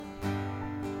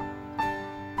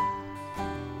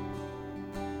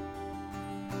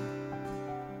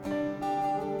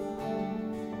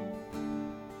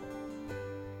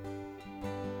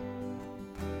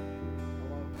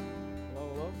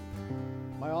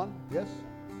on? Yes?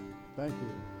 Thank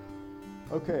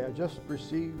you. Okay, I just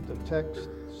received a text.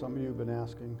 Some of you have been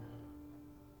asking.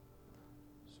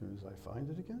 As soon as I find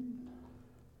it again.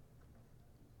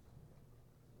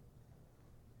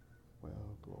 Well,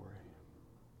 glory.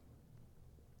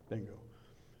 Bingo.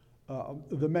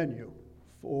 The menu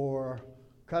for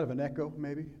kind of an echo,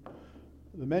 maybe.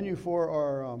 The menu for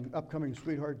our upcoming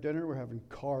Sweetheart Dinner, we're having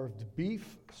carved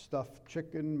beef, stuffed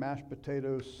chicken, mashed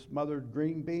potatoes, smothered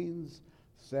green beans,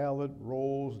 salad,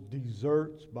 rolls,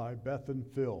 desserts by Beth and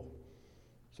Phil.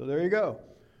 So there you go.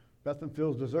 Beth and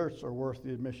Phil's desserts are worth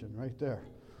the admission right there.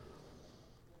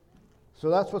 So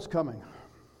that's what's coming.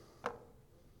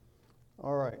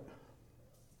 All right.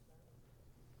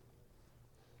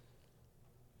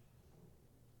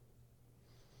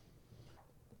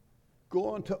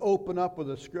 Going to open up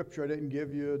with a scripture I didn't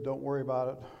give you. Don't worry about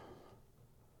it.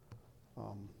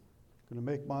 I'm going to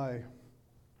make my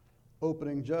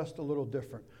opening just a little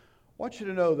different. I want you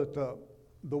to know that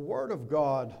the Word of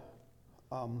God,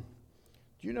 do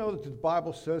you know that the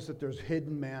Bible says that there's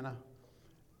hidden manna?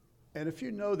 And if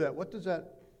you know that, what does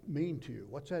that mean to you?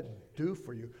 What's that do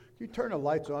for you? Can you turn the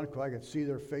lights on so I can see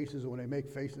their faces when they make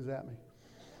faces at me?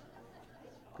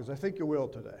 Because I think you will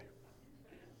today.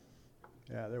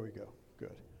 Yeah, there we go.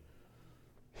 Good.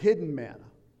 Hidden manna.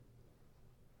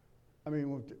 I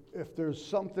mean, if there's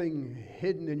something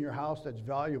hidden in your house that's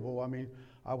valuable, I mean,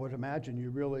 I would imagine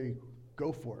you really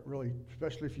go for it, really,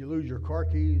 especially if you lose your car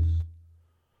keys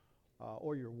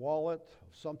or your wallet,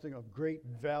 something of great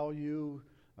value.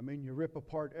 I mean, you rip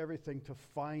apart everything to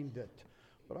find it.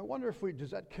 But I wonder if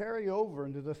does that carry over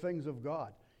into the things of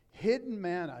God? Hidden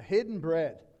manna, hidden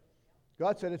bread.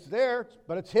 God said it's there,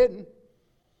 but it's hidden.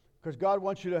 Because God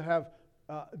wants you to have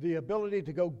the ability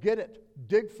to go get it,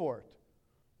 dig for it,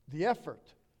 the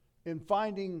effort in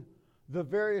finding the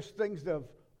various things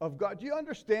of God. Do you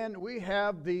understand we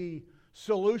have the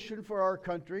solution for our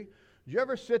country? Do you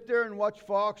ever sit there and watch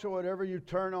Fox or whatever you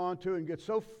turn on to and get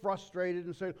so frustrated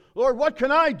and say, Lord, what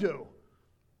can I do?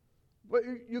 Well,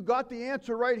 you got the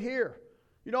answer right here.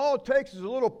 You know, all it takes is a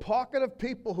little pocket of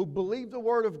people who believe the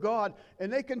Word of God,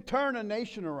 and they can turn a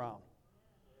nation around.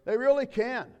 They really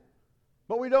can.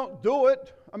 But we don't do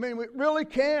it. I mean, we really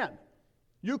can.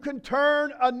 You can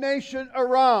turn a nation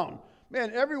around.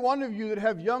 Man, every one of you that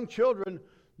have young children,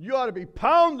 you ought to be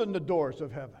pounding the doors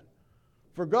of heaven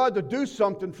for God to do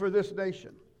something for this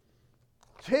nation.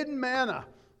 It's hidden manna.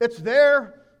 It's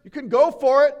there. You can go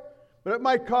for it, but it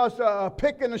might cost a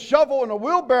pick and a shovel and a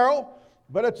wheelbarrow,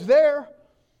 but it's there.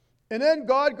 And then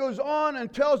God goes on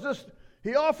and tells us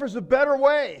He offers a better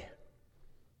way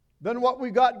than what we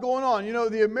got going on. You know,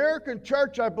 the American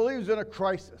church, I believe, is in a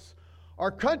crisis. Our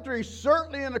country is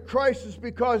certainly in a crisis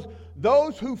because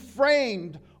those who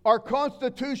framed our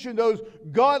Constitution, those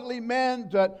godly men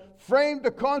that framed the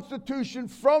Constitution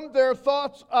from their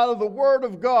thoughts out of the Word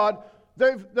of God,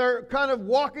 they're kind of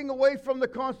walking away from the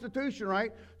Constitution,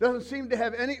 right? Doesn't seem to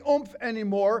have any oomph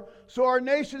anymore, so our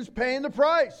nation's paying the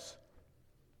price.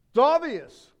 It's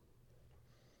obvious.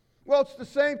 Well, it's the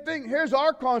same thing. Here's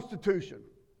our Constitution.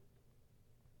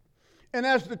 And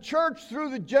as the church through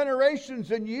the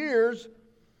generations and years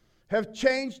have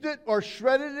changed it or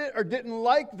shredded it or didn't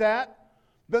like that,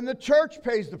 then the church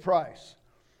pays the price.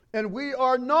 And we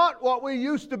are not what we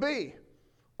used to be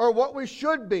or what we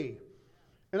should be.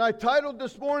 And I titled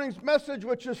this morning's message,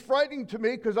 which is frightening to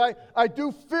me because I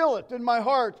do feel it in my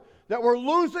heart, that we're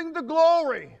losing the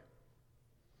glory.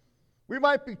 We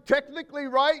might be technically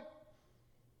right.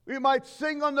 We might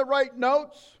sing on the right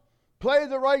notes, play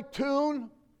the right tune,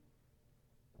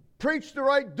 preach the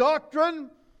right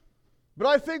doctrine, but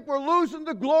I think we're losing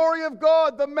the glory of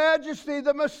God, the majesty,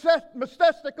 the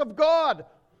majestic of God,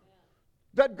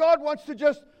 that God wants to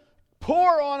just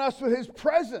pour on us with His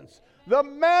presence, the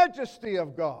majesty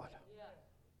of God.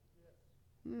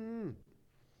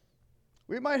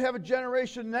 We might have a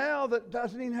generation now that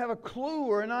doesn't even have a clue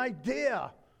or an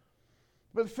idea.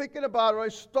 But thinking about it, I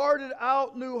started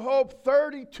out New Hope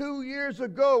 32 years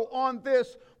ago on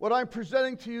this, what I'm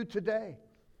presenting to you today.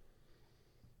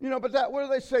 You know, but what do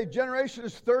they say? Generation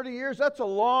is 30 years? That's a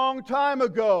long time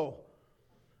ago.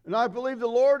 And I believe the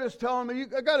Lord is telling me,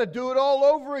 I got to do it all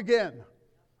over again.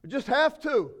 I just have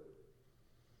to.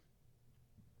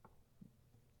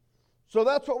 So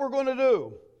that's what we're going to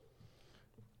do.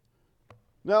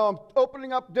 Now, I'm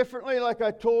opening up differently, like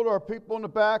I told our people in the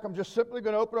back. I'm just simply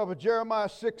going to open up with Jeremiah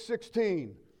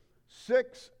 6:16.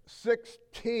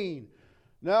 6:16.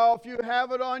 Now, if you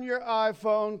have it on your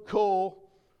iPhone, cool.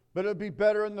 But it would be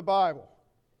better in the Bible.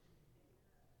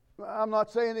 I'm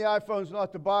not saying the iPhone's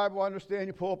not the Bible. I understand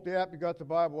you pull up the app, you got the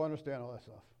Bible, I understand all that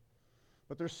stuff.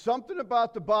 But there's something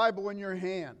about the Bible in your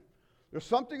hand. There's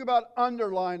something about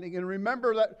underlining, and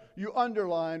remember that you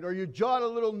underlined, or you jot a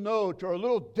little note or a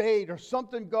little date or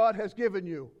something God has given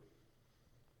you.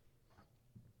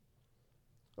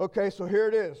 Okay, so here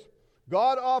it is.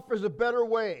 God offers a better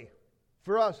way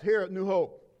for us here at New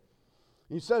Hope.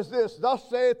 He says this, "Thus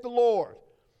saith the Lord,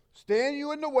 stand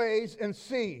you in the ways and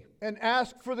see, and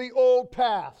ask for the old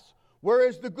paths. Where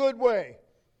is the good way?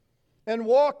 And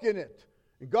walk in it."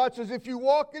 And God says, if you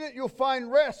walk in it, you'll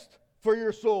find rest for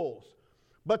your souls.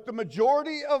 But the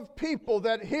majority of people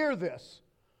that hear this,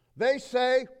 they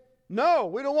say, no,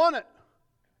 we don't want it.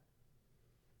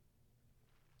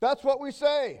 That's what we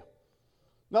say.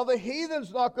 Now, the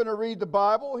heathen's not going to read the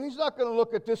Bible. He's not going to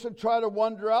look at this and try to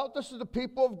wonder out. This is the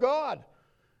people of God.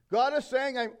 God is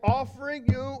saying, I'm offering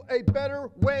you a better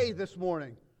way this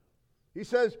morning. He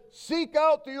says, seek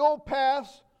out the old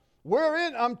paths,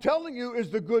 wherein I'm telling you is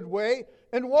the good way,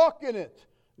 and walk in it.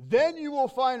 Then you will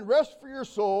find rest for your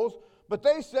souls. But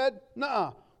they said,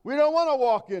 nah, we don't want to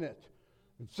walk in it.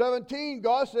 In 17,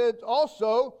 God said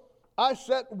also, I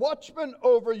set watchmen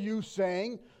over you,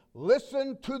 saying,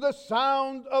 listen to the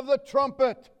sound of the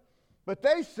trumpet. But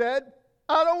they said,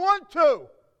 I don't want to.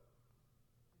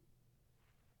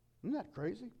 Isn't that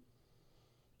crazy?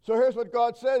 So here's what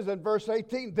God says in verse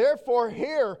 18. Therefore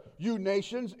hear, you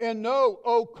nations, and know,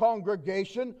 O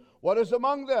congregation, what is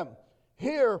among them.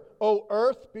 Hear, O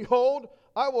earth, behold,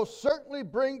 I will certainly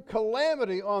bring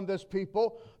calamity on this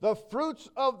people, the fruits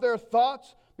of their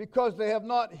thoughts, because they have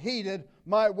not heeded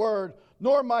my word,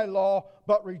 nor my law,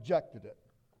 but rejected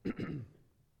it.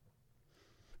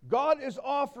 God is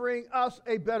offering us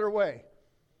a better way.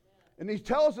 And he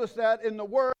tells us that in the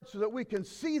word so that we can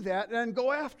see that and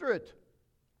go after it.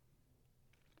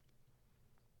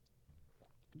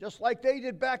 Just like they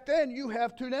did back then, you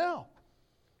have to now.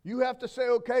 You have to say,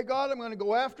 okay, God, I'm going to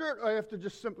go after it, or I have to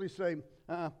just simply say,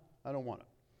 I don't want it.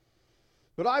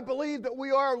 But I believe that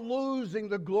we are losing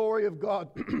the glory of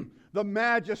God, the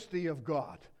majesty of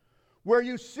God. Where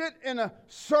you sit in a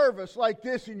service like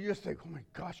this and you just think, oh my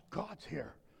gosh, God's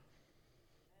here.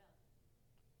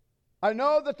 I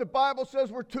know that the Bible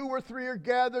says where two or three are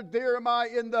gathered, there am I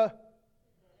in the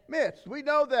midst. We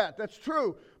know that. That's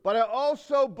true. But I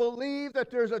also believe that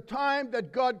there's a time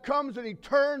that God comes and he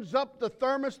turns up the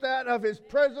thermostat of his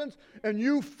presence and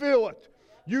you feel it.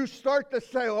 You start to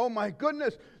say, oh my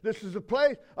goodness, this is a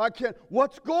place I can't.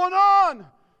 What's going on?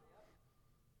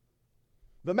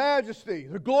 The majesty,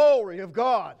 the glory of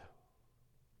God.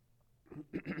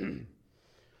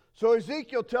 So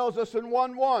Ezekiel tells us in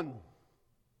 1:1.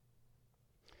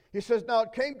 He says, now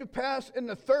it came to pass in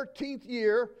the 13th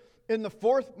year, in the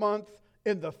 4th month,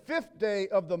 in the 5th day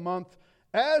of the month,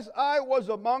 as I was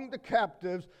among the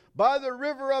captives by the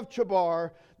river of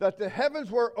Chebar, that the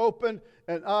heavens were opened,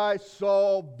 and I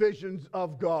saw visions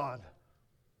of God.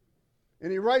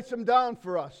 And he writes them down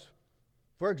for us,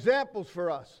 for examples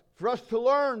for us to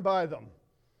learn by them.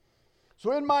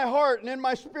 So in my heart and in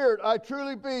my spirit, I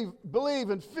truly believe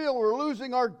and feel we're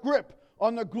losing our grip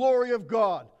on the glory of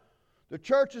God. The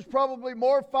church is probably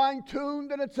more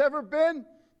fine-tuned than it's ever been,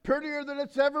 prettier than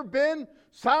it's ever been,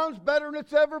 sounds better than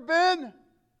it's ever been.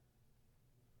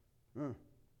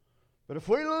 But if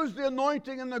we lose the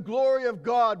anointing and the glory of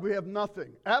God, we have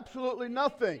nothing, absolutely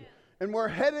nothing. And we're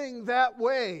heading that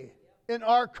way in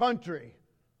our country.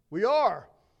 We are.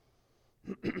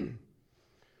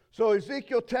 So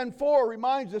Ezekiel 10:4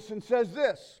 reminds us and says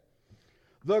this,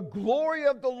 the glory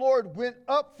of the Lord went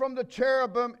up from the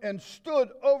cherubim and stood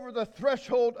over the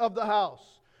threshold of the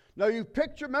house. Now you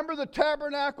picture, remember the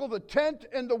tabernacle, the tent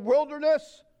in the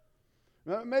wilderness?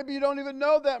 Maybe you don't even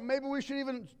know that. Maybe we should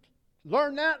even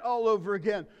learn that all over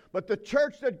again. But the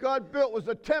church that God built was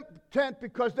a tent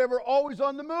because they were always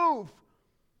on the move.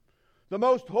 The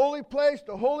most holy place,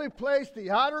 the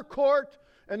outer court,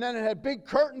 and then it had big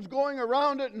curtains going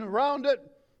around it and around it,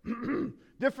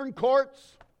 different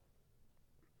courts.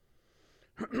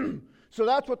 So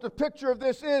that's what the picture of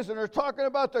this is, and they're talking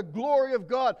about the glory of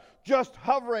God just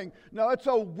hovering. Now it's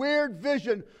a weird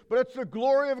vision, but it's the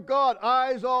glory of God.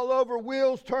 Eyes all over,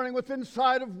 wheels turning within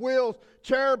inside of wheels,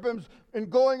 cherubims and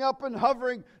going up and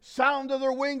hovering. Sound of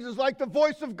their wings is like the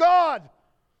voice of God.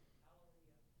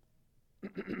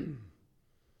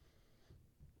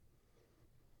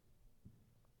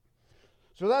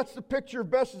 So that's the picture,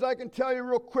 best as I can tell you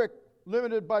real quick,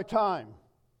 limited by time.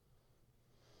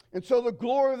 And so the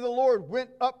glory of the Lord went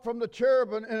up from the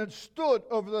cherubim and it stood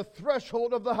over the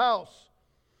threshold of the house.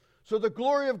 So the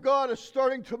glory of God is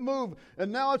starting to move,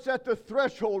 and now it's at the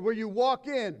threshold where you walk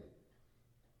in.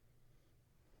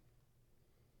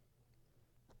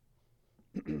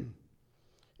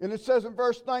 And it says in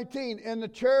verse 19, and the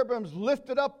cherubims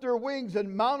lifted up their wings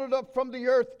and mounted up from the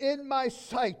earth in my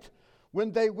sight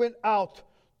when they went out.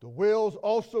 The wheels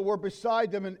also were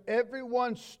beside them, and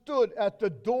everyone stood at the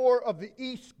door of the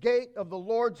east gate of the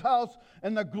Lord's house,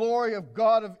 and the glory of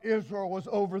God of Israel was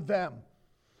over them.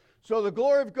 So the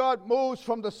glory of God moves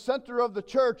from the center of the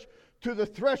church to the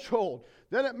threshold.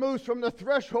 Then it moves from the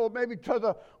threshold maybe to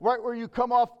the right where you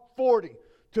come off 40,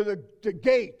 to the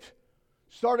gate,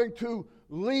 starting to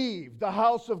leave the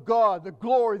house of God, the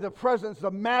glory, the presence,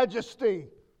 the majesty,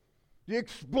 the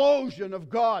explosion of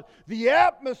God, the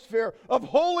atmosphere of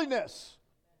holiness,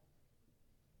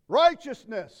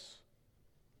 righteousness,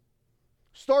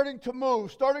 starting to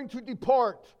move, starting to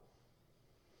depart.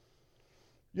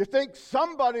 You think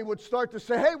somebody would start to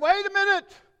say, hey, wait a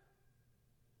minute.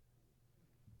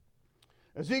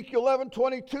 Ezekiel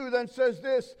 11:22 then says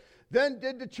this, then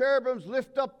did the cherubims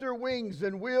lift up their wings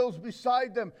and wheels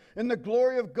beside them, and the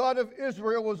glory of God of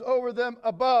Israel was over them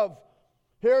above.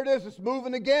 Here it is, it's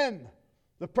moving again.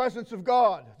 The presence of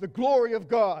God, the glory of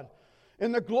God.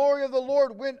 And the glory of the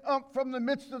Lord went up from the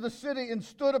midst of the city and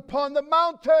stood upon the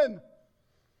mountain,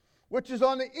 which is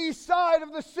on the east side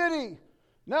of the city.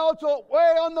 Now it's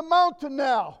way on the mountain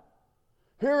now.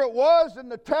 Here it was in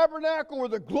the tabernacle where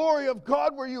the glory of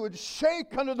God, where you would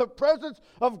shake under the presence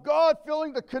of God,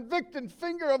 feeling the convicting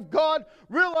finger of God,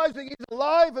 realizing He's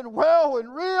alive and well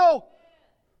and real.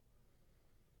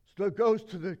 So it goes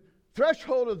to the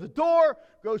threshold of the door,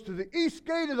 goes to the east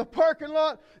gate of the parking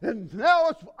lot, and now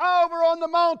it's over on the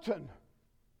mountain,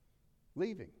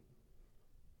 leaving.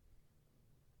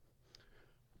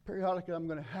 Periodically, I'm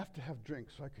going to have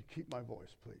drinks so I can keep my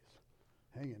voice, please.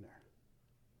 Hang in there.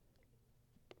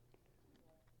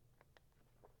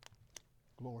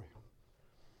 Glory.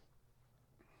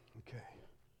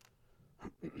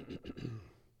 Okay.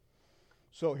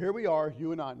 So here we are,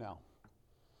 you and I now.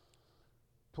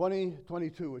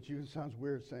 2022, which even sounds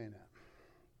weird saying that.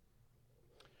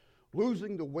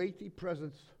 Losing the weighty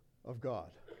presence of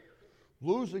God.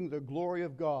 Losing the glory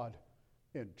of God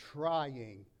and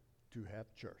trying to have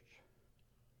church.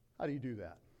 How do you do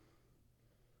that?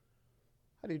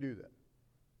 How do you do that?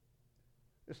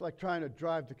 It's like trying to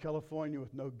drive to California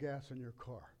with no gas in your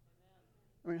car.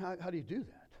 I mean, how do you do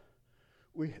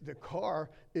that? The car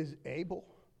is able.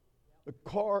 The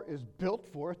car is built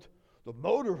for it. The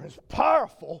motor is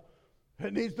powerful.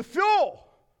 It needs the fuel.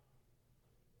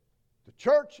 The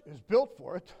church is built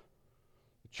for it.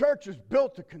 The church is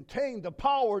built to contain the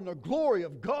power and the glory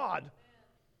of God.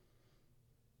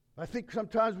 I think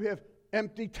sometimes we have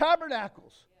empty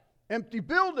tabernacles, empty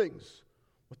buildings,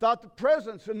 without the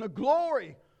presence and the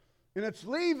glory. And it's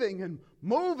leaving and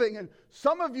moving. And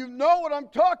some of you know what I'm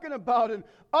talking about. And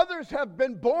others have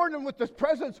been born in with this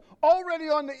presence already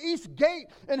on the east gate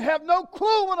and have no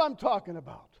clue what I'm talking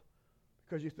about.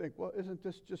 Because you think, well, isn't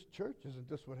this just church? Isn't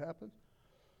this what happens?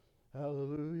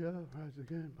 Hallelujah, rise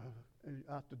again. And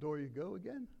out the door you go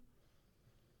again?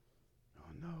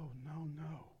 Oh, no.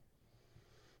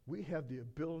 We have the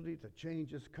ability to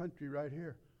change this country right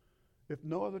here. If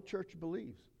no other church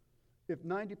believes, if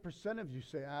 90% of you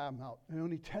say, I'm out, and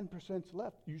only 10%'s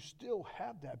left, you still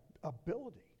have that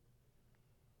ability.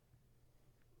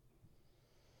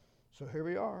 So here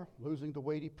we are, losing the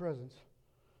weighty presence,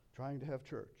 trying to have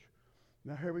church.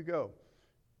 Now here we go.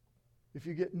 If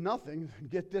you get nothing,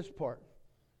 get this part.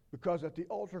 Because at the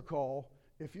altar call,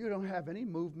 if you don't have any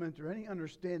movement or any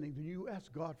understanding, then you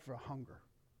ask God for a hunger.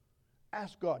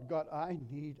 Ask God, I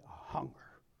need a hunger.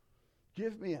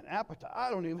 Give me an appetite. I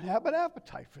don't even have an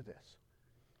appetite for this.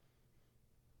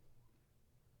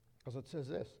 Because it says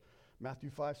this, Matthew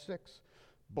 5:6,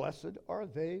 blessed are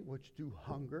they which do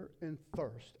hunger and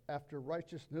thirst after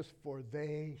righteousness, for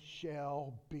they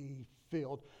shall be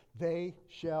filled. They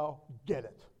shall get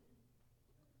it.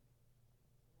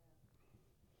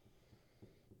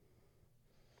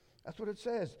 That's what it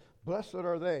says. Blessed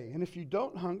are they. And if you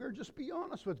don't hunger, just be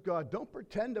honest with God. Don't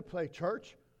pretend to play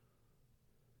church.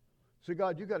 Say,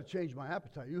 God, you got to change my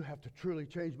appetite. You have to truly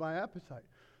change my appetite.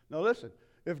 Now listen,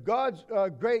 if God's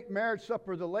great marriage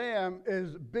supper of the Lamb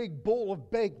is a big bowl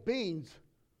of baked beans,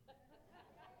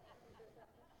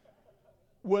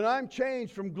 when I'm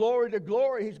changed from glory to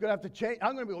glory, He's going to have to change.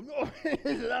 I'm going to be going, oh,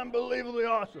 this is unbelievably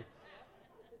awesome.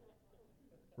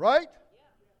 Right?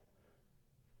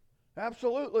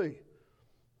 Absolutely.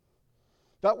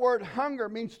 That word hunger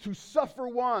means to suffer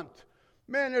want.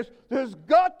 Man, there's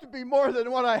got to be more than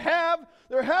what I have.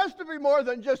 There has to be more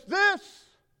than just this.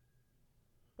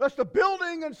 That's the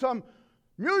building and some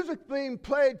music being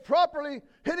played properly,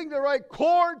 hitting the right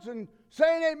chords and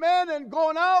saying amen and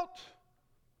going out.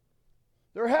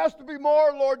 There has to be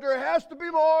more, Lord. There has to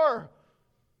be more.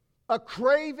 a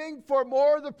craving for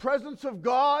more of the presence of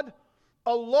God,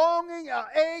 a longing, a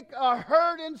ache, a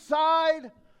hurt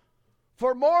inside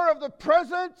for more of the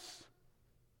presence,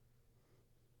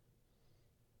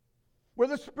 where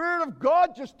the Spirit of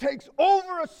God just takes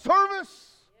over a service.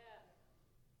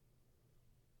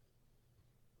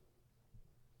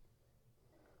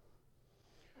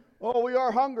 Oh, we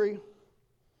are hungry.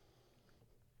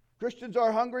 Christians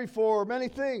are hungry for many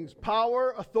things: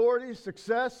 power, authority,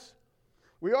 success.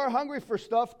 We are hungry for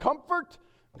stuff, comfort,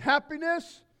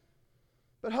 happiness.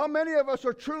 But how many of us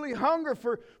are truly hungry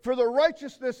for the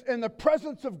righteousness and the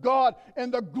presence of God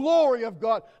and the glory of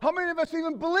God? How many of us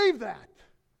even believe that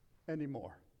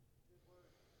anymore?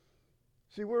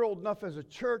 See, we're old enough as a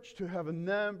church to have a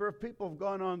number of people who have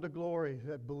gone on to glory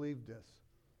that believe this.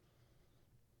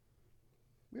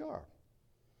 We are.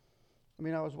 I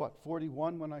mean, I was,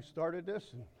 41 when I started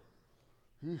this?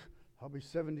 And I'll be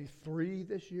 73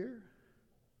 this year.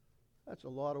 That's a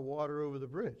lot of water over the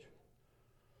bridge.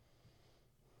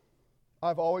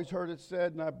 I've always heard it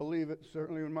said, and I believe it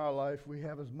certainly in my life, we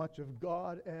have as much of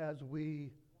God as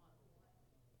we...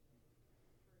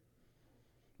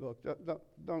 Look,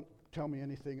 don't tell me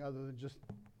anything other than just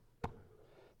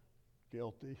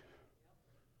guilty.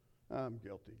 I'm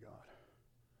guilty, God.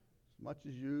 As much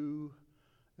as you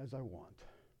as I want.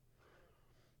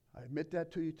 I admit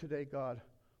that to you today, God.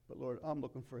 But Lord, I'm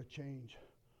looking for a change.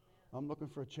 I'm looking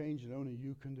for a change that only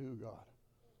you can do, God.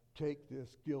 Take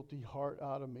this guilty heart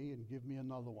out of me and give me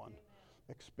another one.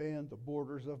 Expand the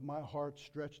borders of my heart.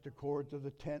 Stretch the cords of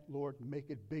the tent, Lord, and make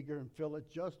it bigger and fill it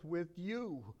just with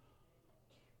you.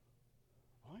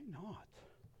 Why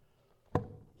not?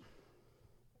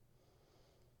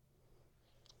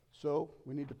 So,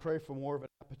 we need to pray for more of an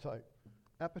appetite.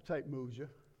 Appetite moves you.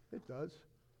 It does.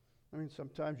 I mean,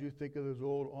 sometimes you think of those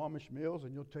old Amish meals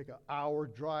and you'll take an hour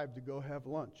drive to go have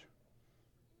lunch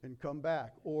and come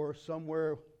back. Or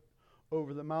somewhere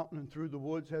over the mountain and through the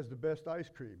woods has the best ice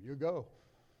cream. You go.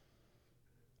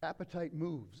 Appetite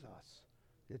moves us.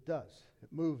 It does. It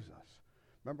moves us.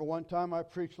 Remember one time I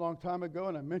preached a long time ago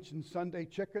and I mentioned Sunday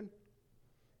chicken?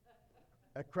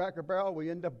 At Cracker Barrel, we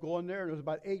ended up going there, and there was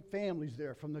about 8 families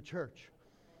there from the church.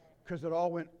 Because it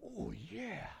all went, oh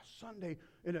yeah, Sunday,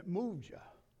 and it moved you.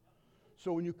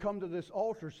 So when you come to this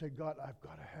altar, say, God, I've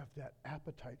got to have that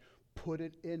appetite. Put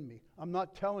it in me. I'm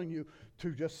not telling you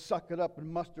to just suck it up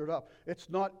and muster it up. It's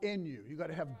not in you. You've got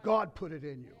to have God put it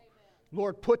in you.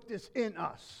 Lord, put this in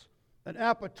us. An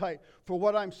appetite for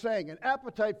what I'm saying. An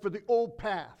appetite for the old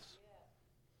paths.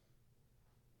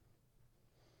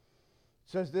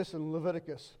 It says this in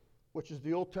Leviticus, which is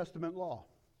the Old Testament law.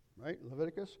 Right?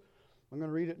 Leviticus. I'm going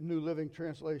to read it in New Living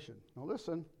Translation. Now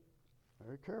listen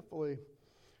very carefully.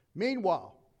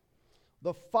 Meanwhile,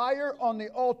 the fire on the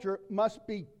altar must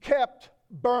be kept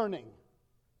burning.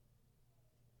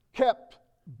 Kept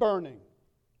burning.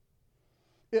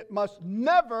 It must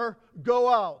never go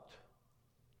out.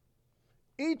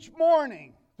 Each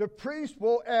morning, the priest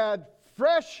will add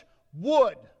fresh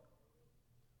wood.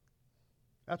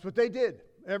 That's what they did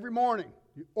every morning.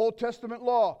 The Old Testament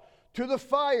law. To the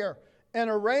fire and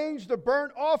arrange the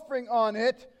burnt offering on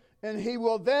it, and he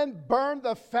will then burn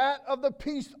the fat of the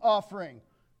peace offering.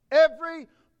 Every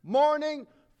morning,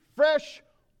 fresh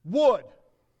wood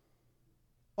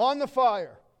on the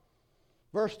fire.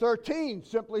 Verse 13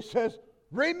 simply says,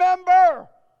 remember,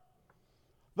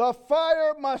 the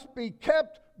fire must be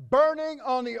kept burning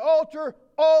on the altar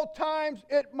all times.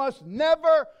 It must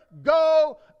never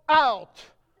go out.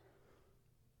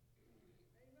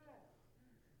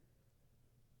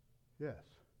 Yes.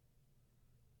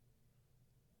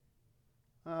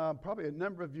 Probably a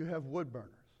number of you have wood burners.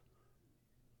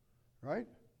 Right?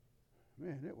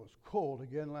 Man, it was cold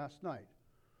again last night.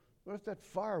 What if that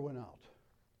fire went out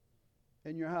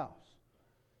in your house?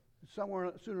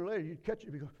 Somewhere sooner or later you'd catch it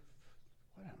and you go,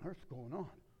 what on earth's going on?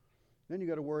 Then you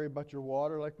got to worry about your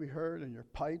water like we heard and your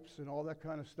pipes and all that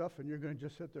kind of stuff, and you're going to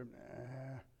just sit there,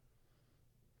 nah.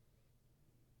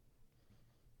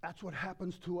 That's what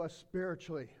happens to us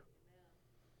spiritually.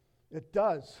 It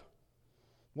does.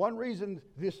 One reason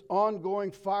this ongoing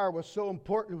fire was so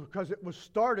important was because it was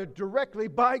started directly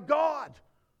by God.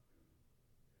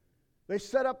 They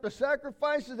set up the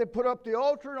sacrifices, they put up the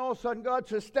altar, and all of a sudden God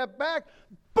says, step back,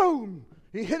 boom!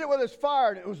 He hit it with his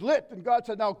fire and it was lit, and God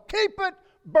said, now keep it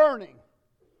burning.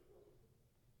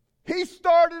 He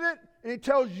started it, and he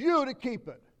tells you to keep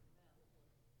it.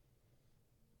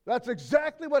 That's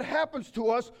exactly what happens to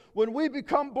us when we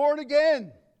become born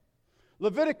again.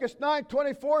 Leviticus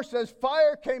 9:24 says,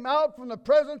 fire came out from the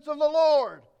presence of the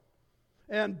Lord.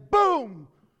 And boom,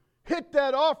 hit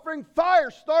that offering, fire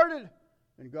started.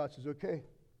 And God says, okay,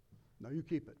 now you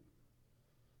keep it.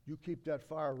 You keep that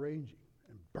fire raging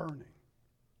and burning.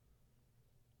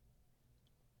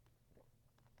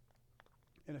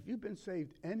 And if you've been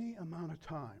saved any amount of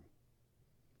time,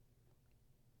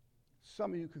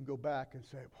 some of you can go back and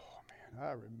say, oh man,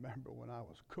 I remember when I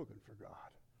was cooking for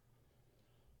God.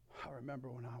 I remember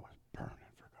when I was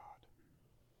burning for God.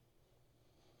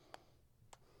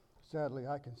 Sadly,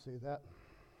 I can see that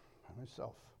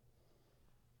myself.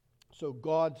 So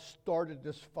God started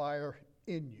this fire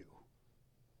in you.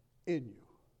 In you.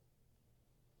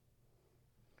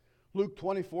 Luke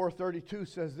 24:32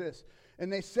 says this,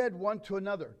 and they said one to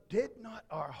another, did not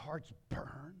our hearts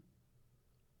burn?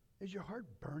 Is your heart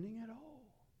burning at all?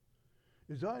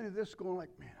 Is any of this going like,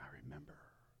 man, I remember.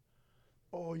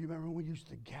 Oh, you remember when we used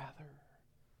to gather?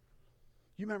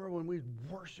 You remember when we'd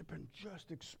worship and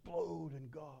just explode in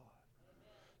God?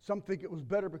 Some think it was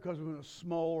better because we were in a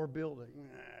smaller building.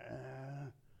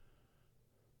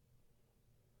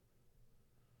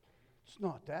 It's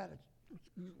not that.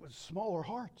 It's smaller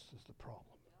hearts is the problem.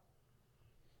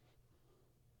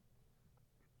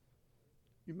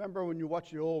 You remember when you watch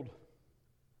the old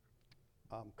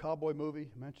cowboy movie?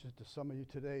 I mentioned it to some of you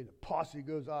today. The posse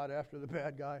goes out after the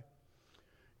bad guy,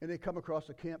 and they come across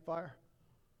a campfire,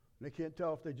 and they can't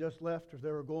tell if they just left or if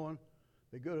they were going.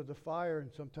 They go to the fire,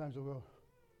 and sometimes they'll go,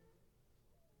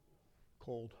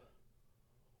 cold.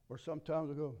 Or sometimes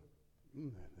they'll go,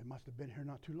 they must have been here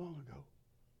not too long ago.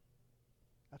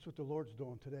 That's what the Lord's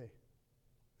doing today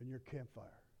in your campfire.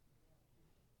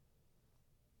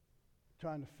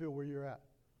 Trying to feel where you're at.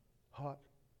 Hot,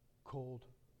 cold.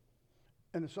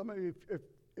 And some of you,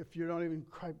 if you're not even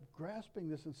quite grasping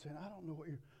this and saying, I don't know what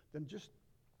you're, then just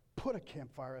put a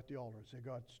campfire at the altar and say,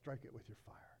 God, strike it with your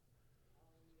fire.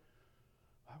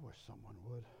 I wish someone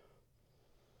would.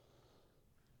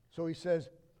 So he says,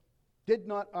 did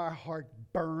not our heart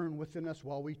burn within us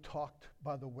while we talked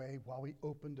by the way, while we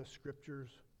opened the scriptures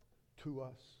to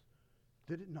us?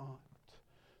 Did it not?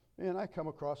 Man, I come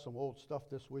across some old stuff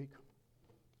this week.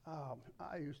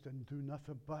 I used to do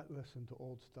nothing but listen to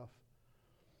old stuff.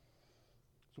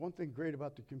 It's one thing great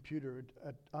about the computer.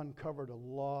 It uncovered a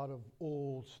lot of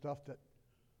old stuff that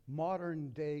modern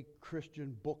day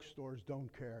Christian bookstores don't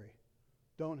carry,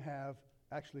 don't have,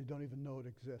 actually don't even know it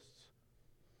exists.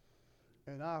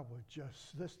 And I would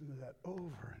just listen to that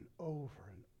over and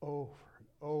over and over and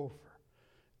over,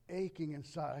 aching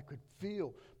inside. I could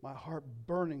feel my heart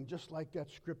burning just like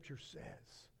that scripture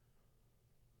says.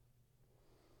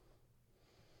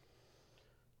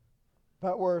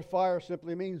 That word fire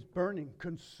simply means burning,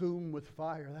 consumed with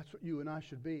fire. That's what you and I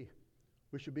should be.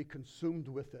 We should be consumed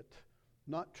with it,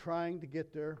 not trying to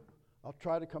get there. I'll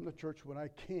try to come to church when I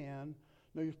can.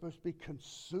 No, you're supposed to be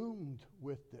consumed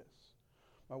with this.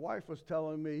 My wife was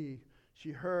telling me she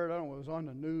heard, I don't know, it was on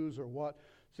the news or what,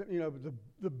 you know,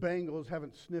 the Bengals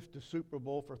haven't sniffed the Super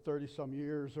Bowl for 30-some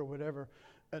years or whatever,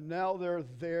 and now they're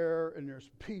there and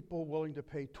there's people willing to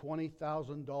pay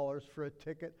 $20,000 for a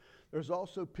ticket. There's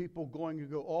also people going to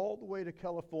go all the way to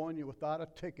California without a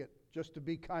ticket just to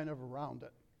be kind of around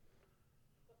it.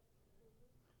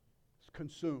 It's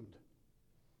consumed.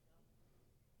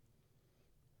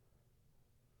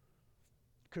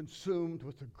 Consumed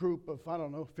with a group of,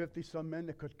 50-some men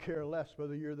that could care less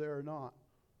whether you're there or not.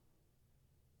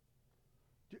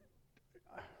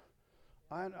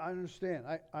 I understand.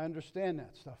 I understand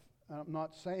that stuff. I'm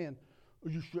not saying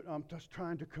you should. I'm just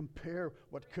trying to compare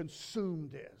what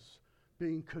consumed is.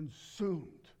 Being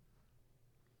consumed.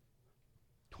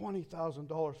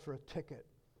 $20,000 for a ticket.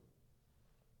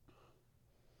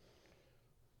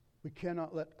 We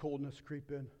cannot let coldness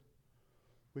creep in.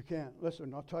 We can't.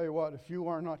 Listen, I'll tell you what, if you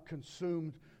are not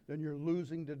consumed, then you're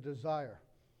losing the desire.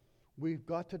 We've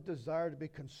got to desire to be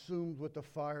consumed with the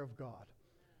fire of God.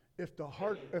 If the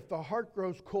heart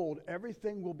grows cold,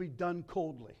 everything will be done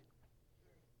coldly.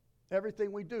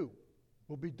 Everything we do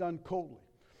will be done coldly.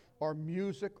 Our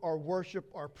music, our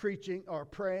worship, our preaching, our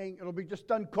praying, it'll be just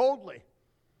done coldly.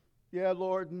 Yeah,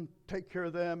 Lord, and take care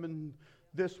of them and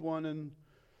this one, and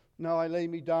now I lay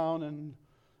me down, and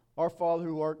our Father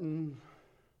who art in,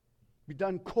 be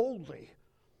done coldly.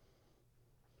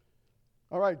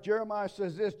 All right, Jeremiah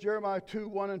says this, Jeremiah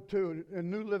 2:1-2,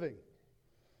 in New Living.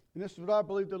 And this is what I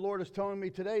believe the Lord is telling me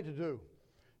today to do.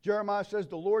 Jeremiah says,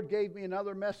 the Lord gave me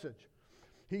another message.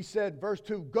 He said, verse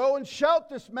 2, go and shout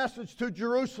this message to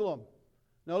Jerusalem.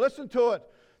 Now listen to it.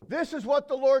 This is what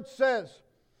the Lord says.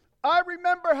 I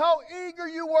remember how eager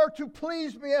you were to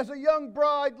please me as a young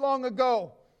bride long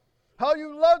ago. How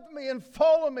you loved me and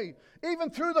followed me, even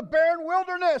through the barren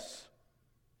wilderness.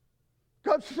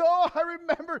 God said, oh, I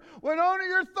remember when only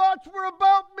your thoughts were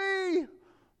about me.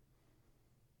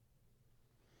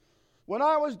 When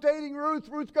I was dating Ruth,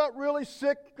 Ruth got really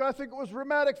sick. I think it was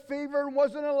rheumatic fever and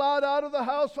wasn't allowed out of the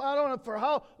house. I don't know for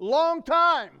how long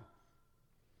time.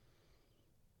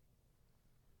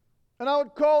 And I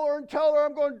would call her and tell her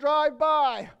I'm going to drive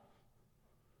by.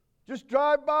 Just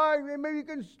drive by, maybe you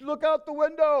can look out the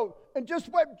window and just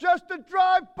to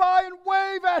drive by and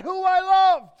wave at who I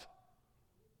loved.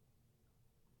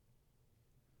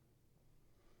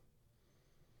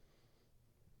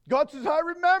 God says, I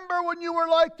remember when you were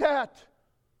like that.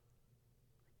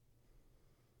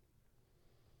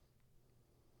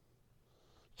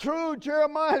 Through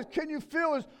Jeremiah, can you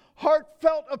feel his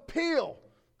heartfelt appeal?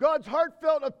 God's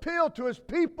heartfelt appeal to his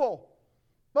people.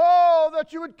 Oh,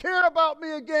 that you would care about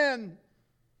me again.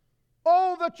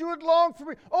 Oh, that you would long for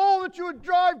me. Oh, that you would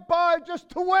drive by just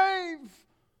to wave.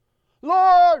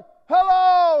 Lord,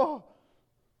 hello.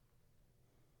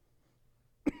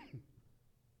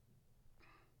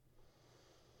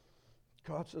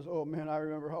 God says, oh man, I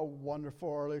remember how wonderful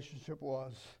our relationship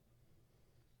was.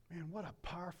 Man, what a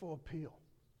powerful appeal.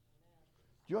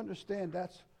 Do you understand?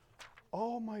 That's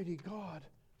Almighty God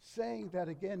saying that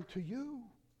again to you.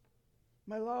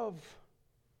 My love,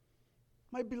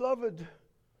 my beloved,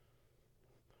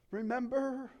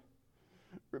 remember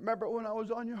when I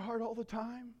was on your heart all the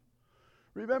time?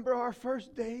 Remember our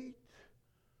first date?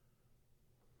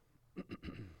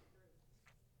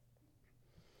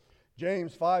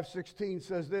 James 5:16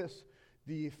 says this,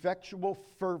 the effectual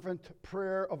fervent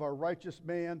prayer of a righteous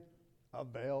man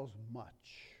avails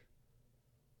much.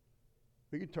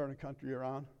 We can turn a country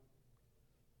around.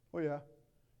 Oh yeah,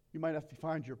 you might have to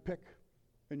find your pick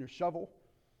and your shovel.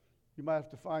 You might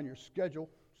have to find your schedule,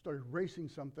 start erasing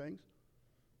some things,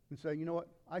 and saying, you know what,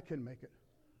 I can make it.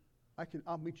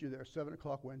 I'll meet you there 7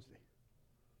 o'clock Wednesday.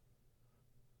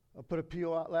 I put a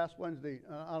PO out last Wednesday.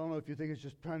 I don't know if you think it's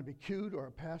just trying to be cute or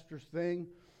a pastor's thing,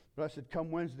 but I said,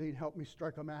 come Wednesday and help me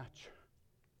strike a match.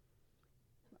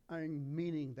 I'm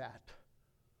meaning that.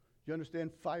 You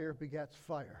understand? Fire begets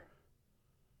fire.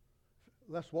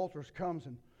 Les Walters comes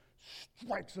and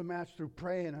strikes a match through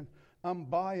praying, and I'm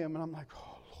by him, and I'm like,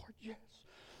 oh, Lord, yes.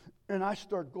 And I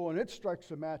start going, it strikes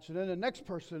a match, and then the next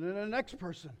person, and the next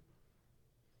person.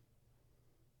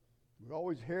 We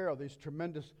always hear of these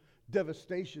tremendous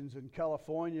devastations in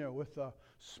California with a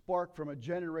spark from a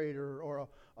generator or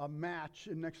a match,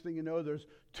 and next thing you know, there's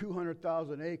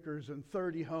 200,000 acres and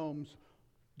 30 homes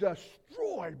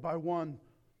destroyed by one.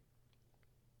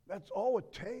 That's all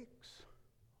it takes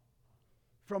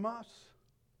from us.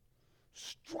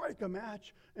 Strike a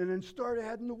match and then start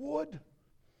adding the wood.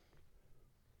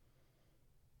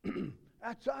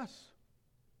 That's us.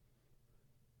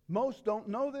 Most don't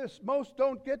know this. Most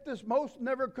don't get this. Most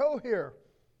never go here.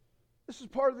 This is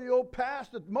part of the old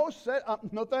past that most said,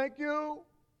 no thank you.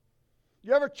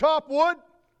 You ever chop wood?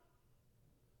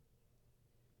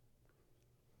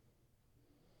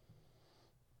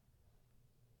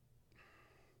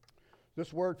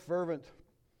 This word fervent.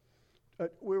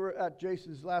 We were at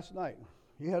Jason's last night.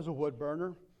 He has a wood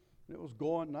burner. And it was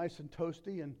going nice and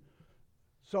toasty, and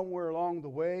somewhere along the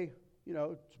way,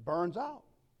 it burns out.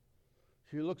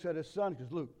 So he looks at his son and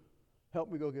says, Luke,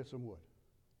 help me go get some wood.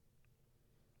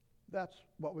 That's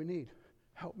what we need.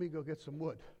 Help me go get some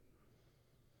wood.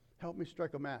 Help me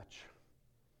strike a match.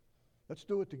 Let's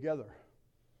do it together.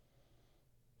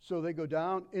 So they go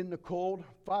down in the cold,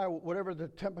 fire, whatever the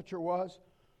temperature was,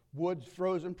 wood's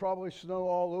frozen, probably snow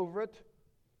all over it.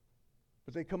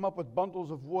 But they come up with bundles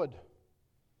of wood,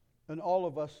 and all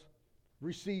of us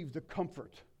receive the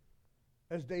comfort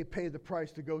as they pay the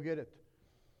price to go get it.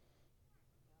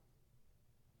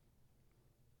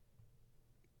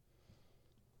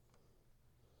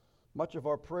 Much of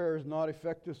our prayer is not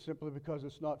effective simply because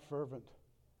it's not fervent.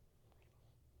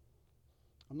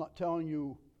 I'm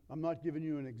not giving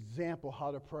you an example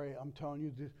how to pray. I'm telling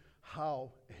you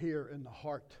how here in the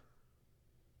heart.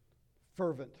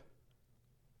 Fervent.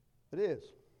 It is.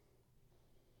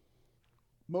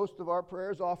 Most of our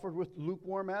prayers offered with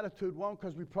lukewarm attitude won't,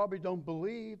 because we probably don't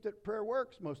believe that prayer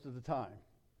works most of the time.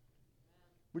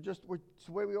 It's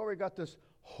the way we already got this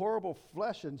horrible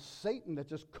flesh and Satan that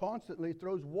just constantly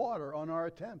throws water on our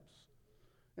attempts.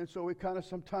 And so we kind of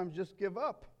sometimes just give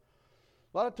up.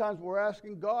 A lot of times we're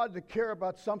asking God to care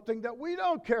about something that we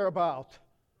don't care about.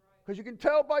 Because you can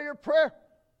tell by your prayer.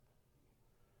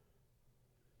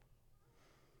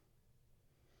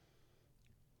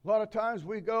 A lot of times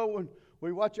we go and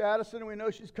we watch Addison and we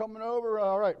know she's coming over.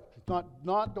 All right,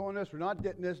 not doing this. We're not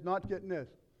getting this, not getting this.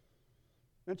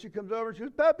 Then she comes over and she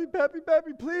goes, Pappy, Pappy,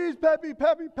 Pappy, please, Pappy,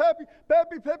 Pappy, Pappy,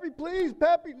 Pappy, Pappy, please,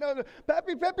 Pappy, no,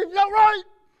 Pappy, Pappy, no, right.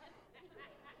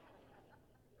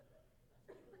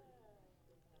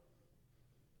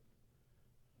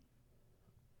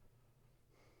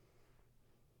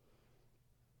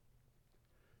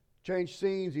 Change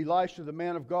scenes. Elisha, the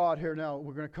man of God, here now.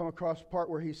 We're going to come across a part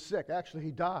where he's sick. Actually,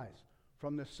 he dies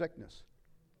from this sickness.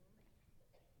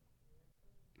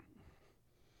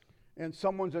 And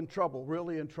someone's in trouble,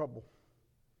 really in trouble.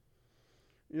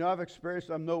 You know, I've experienced,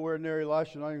 I'm nowhere near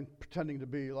Elisha, not even pretending to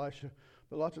be Elisha,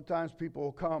 but lots of times people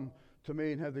will come to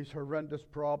me and have these horrendous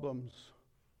problems.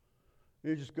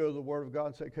 You just go to the Word of God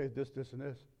and say, okay, this, and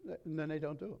this, and then they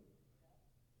don't do it.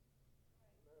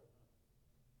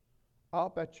 I'll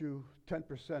bet you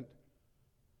 10%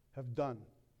 have done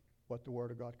what the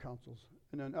Word of God counsels,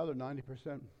 and then other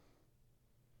 90%,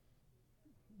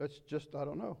 that's just, I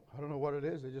don't know what it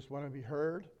is. They just want to be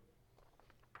heard.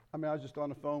 I mean, I was just on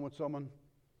the phone with someone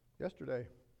yesterday.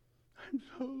 I'm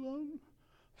so alone.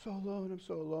 I'm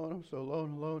so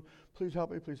alone. Please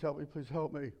help me.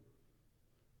 And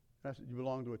I said, you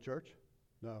belong to a church?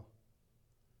 No.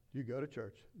 Do you go to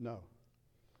church? No.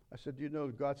 I said, do you know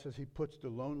God says he puts the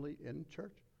lonely in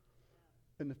church?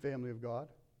 In the family of God?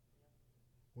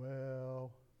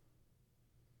 Well.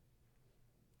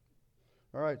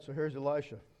 All right, so here's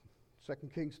Elisha. 2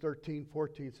 Kings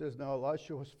 13:14 says, now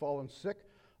Elisha was fallen sick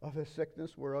of his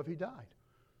sickness whereof he died.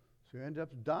 So he ended up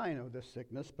dying of this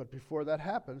sickness, but before that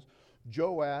happens,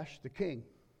 Joash the king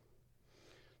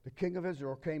of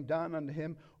Israel, came down unto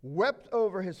him, wept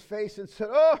over his face, and said,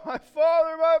 oh, my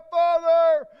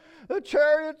father, the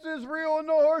chariots of Israel and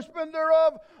the horsemen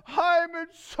thereof, I'm in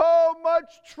so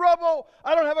much trouble.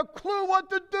 I don't have a clue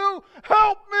what to do.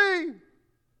 Help me.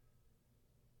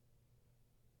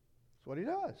 That's what he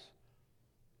does.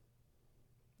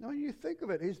 Now, when you think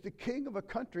of it, he's the king of a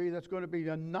country that's going to be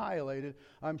annihilated.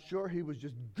 I'm sure he was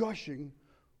just gushing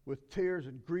with tears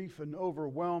and grief and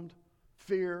overwhelmed,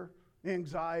 fear,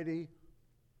 anxiety.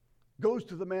 Goes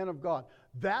to the man of God.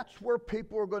 That's where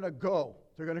people are going to go.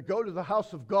 They're going to go to the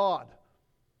house of God.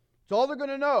 That's all they're going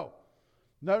to know.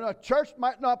 Now, church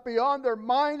might not be on their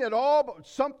mind at all, but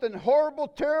something horrible,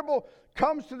 terrible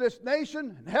comes to this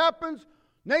nation and happens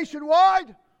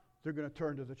nationwide, they're going to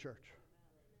turn to the church.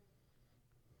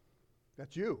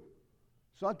 That's you.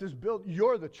 It's not this building.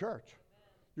 You're the church.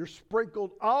 You're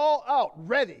sprinkled all out,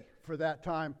 ready for that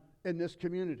time in this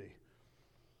community.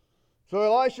 So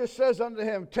Elisha says unto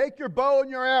him, take your bow and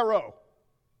your arrow.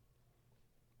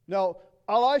 Now,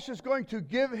 Elisha is going to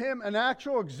give him an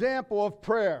actual example of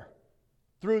prayer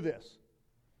through this.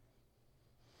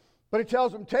 But he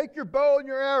tells him, take your bow and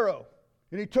your arrow.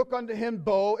 And he took unto him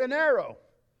bow and arrow.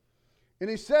 And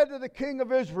he said to the king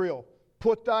of Israel,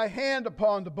 put thy hand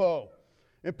upon the bow.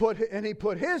 And he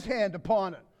put his hand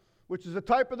upon it, which is a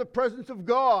type of the presence of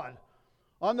God,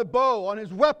 on the bow, on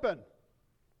his weapon.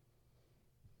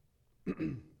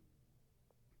 And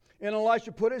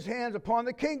Elisha put his hands upon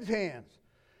the king's hands.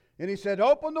 And he said,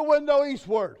 open the window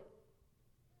eastward.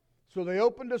 So they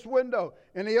opened this window,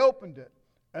 and he opened it.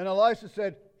 And Elisha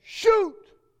said, shoot!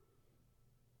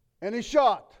 And he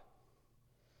shot.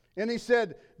 And he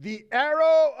said, the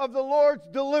arrow of the Lord's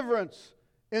deliverance,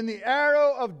 and the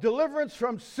arrow of deliverance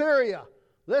from Syria.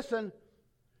 Listen,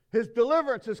 his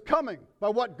deliverance is coming by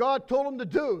what God told him to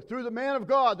do through the man of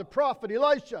God, the prophet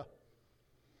Elisha.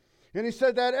 And he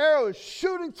said that arrow is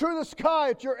shooting through the sky.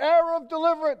 It's your arrow of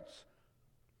deliverance.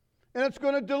 And it's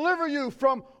going to deliver you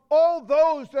from all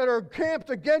those that are camped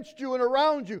against you and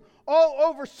around you, all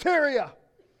over Syria.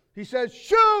 He says,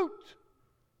 shoot!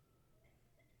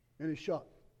 And he shot.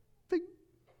 Think.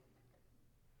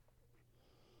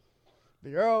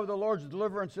 The arrow of the Lord's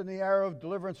deliverance and the arrow of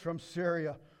deliverance from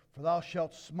Syria. For thou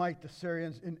shalt smite the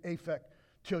Syrians in Aphek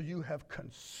till you have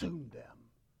consumed them.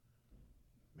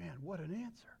 Man, what an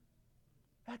answer.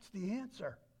 That's the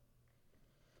answer.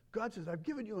 God says, I've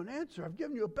given you an answer. I've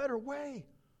given you a better way.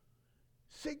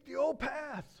 Seek the old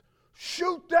paths.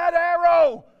 Shoot that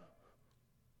arrow.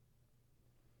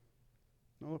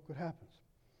 Now look what happens.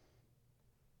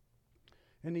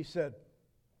 And he said,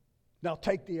 now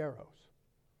take the arrows.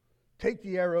 Take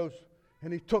the arrows.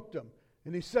 And he took them.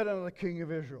 And he said unto the king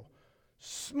of Israel,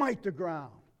 smite the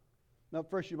ground. Now at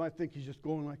first you might think he's just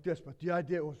going like this, but the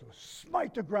idea was to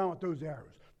smite the ground with those arrows.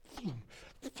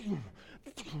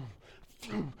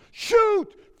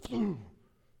 Shoot!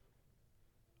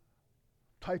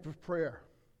 Type of prayer.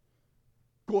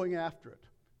 Going after it.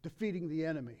 Defeating the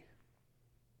enemy.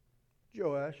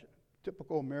 Joash,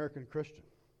 typical American Christian.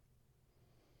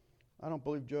 I don't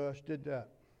believe Joash did that.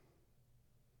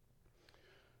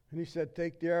 And he said,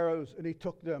 take the arrows, and he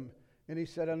took them, and he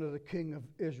said unto the king of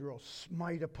Israel,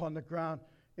 smite upon the ground,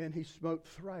 and he smote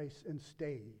thrice and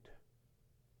stayed.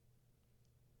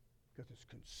 Because it's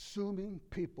consuming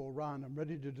people around him,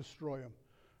 ready to destroy them,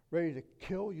 ready to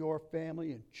kill your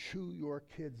family and chew your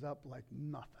kids up like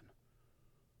nothing.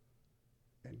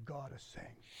 And God is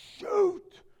saying,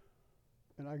 shoot!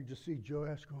 And I can just see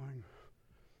Joash going,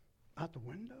 out the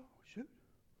window? Shoot.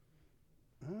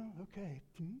 Oh, okay.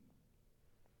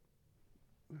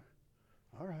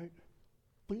 All right.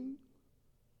 Bing.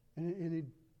 And he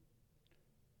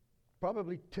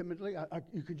probably timidly,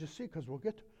 you can just see because we'll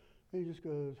get to, and he just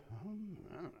goes, I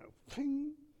don't know,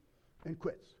 ping, and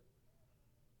quits.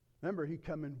 Remember, he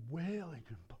come in wailing.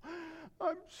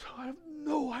 I have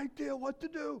no idea what to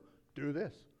do. Do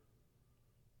this.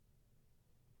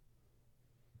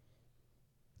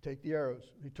 Take the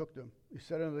arrows. He took them. He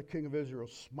said unto the king of Israel,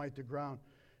 smite the ground.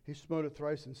 He smote it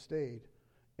thrice and stayed.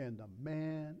 And the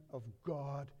man of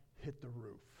God hit the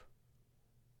roof.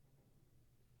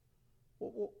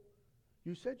 Well,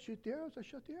 you said shoot the arrows. I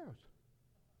shot the arrows.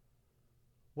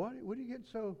 What are you getting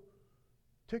so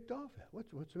ticked off at?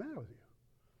 What's the matter with you?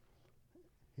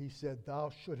 He said,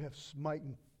 thou should have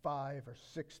smitten 5 or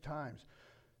 6 times.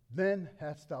 Then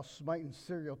hadst thou smitten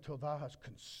Syria till thou hast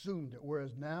consumed it.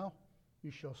 Whereas now,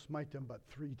 you shall smite them but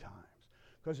 3 times.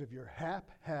 Because if you're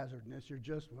haphazardness, you're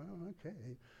just, well,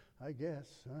 okay, I guess.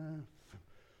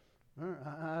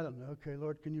 I don't know. Okay,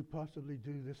 Lord, can you possibly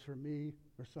do this for me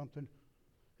or something?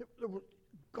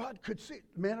 God could see,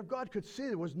 the man of God could see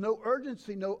there was no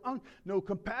urgency, no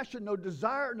compassion, no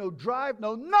desire, no drive,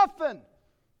 no nothing.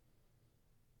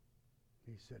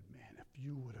 He said, man, if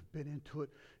you would have been into it,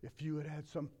 if you had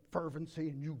some fervency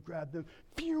and you grabbed them,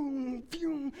 phew,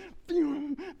 phew,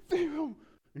 phew, phew,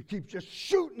 and keep just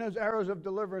shooting those arrows of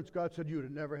deliverance, God said you would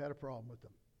have never had a problem with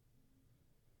them.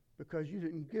 Because you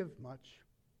didn't give much,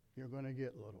 you're going to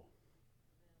get little.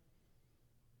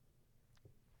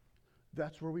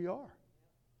 That's where we are.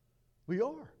 We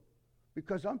are.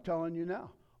 Because I'm telling you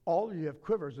now, all of you have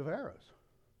quivers of arrows.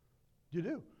 You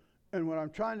do. And what I'm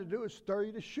trying to do is stir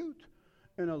you to shoot.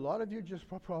 And a lot of you just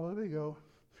probably go,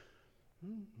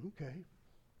 okay,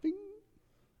 ding.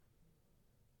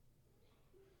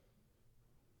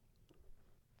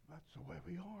 That's the way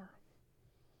we are.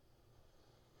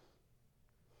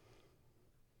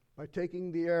 By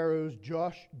taking the arrows,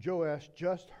 Joash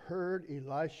just heard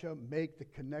Elisha make the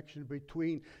connection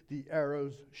between the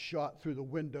arrows shot through the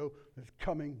window and the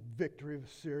coming victory of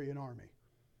the Syrian army.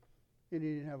 And he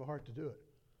didn't have a heart to do it.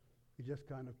 He just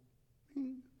kind of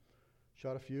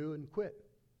shot a few and quit.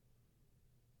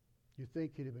 You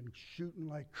think he'd have been shooting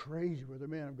like crazy where the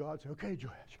man of God said, okay,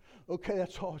 Joash, okay,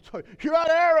 that's all. You're out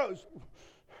of arrows.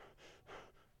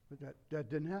 But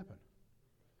that didn't happen.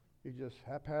 He just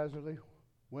haphazardly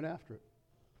went after it,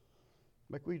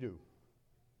 like we do.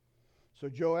 So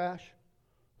Joash,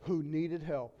 who needed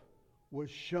help,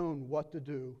 was shown what to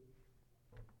do,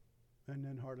 and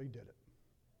then hardly did it.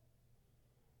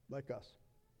 Like us,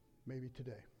 maybe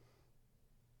today.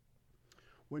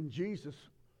 When Jesus'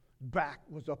 back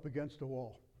was up against the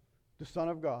wall, the Son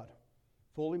of God,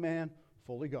 fully man,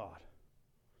 fully God,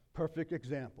 perfect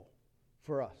example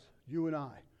for us, you and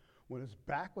I, when his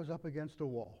back was up against the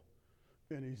wall,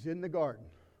 and he's in the garden,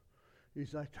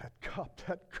 he's like, that cup,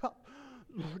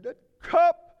 Lord, that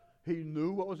cup. He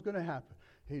knew what was going to happen.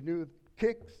 He knew the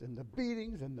kicks and the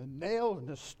beatings and the nails and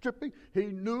the stripping. He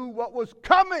knew what was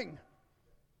coming.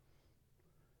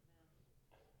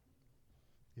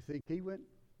 You think he went,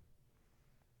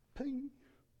 ping,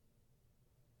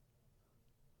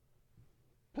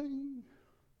 ping,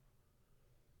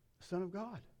 Son of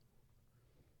God.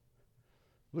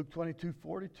 Luke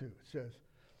 22:42, it says,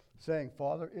 saying,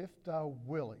 Father, if thou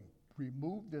willing,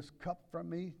 remove this cup from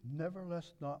me,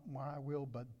 nevertheless not my will,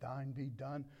 but thine be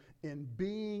done. In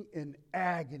being in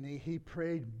agony, he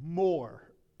prayed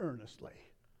more earnestly,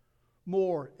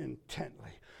 more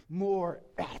intently, more.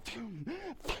 I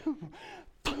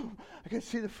can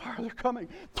see the fire, they're coming.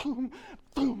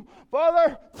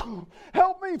 Father,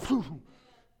 help me.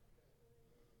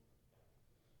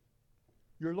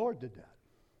 Your Lord did that.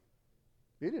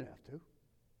 He didn't have to.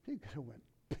 He could have went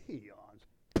peons.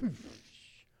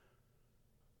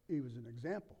 He was an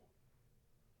example.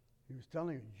 He was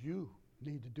telling you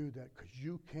need to do that because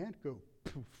you can't go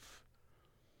poof.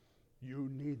 You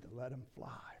need to let him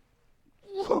fly.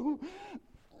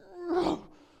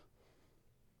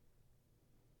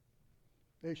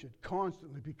 They should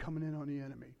constantly be coming in on the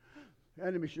enemy. The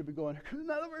enemy should be going, in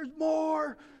other words,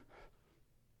 more.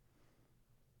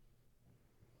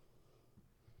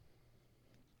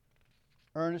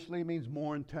 Earnestly means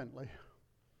more intently.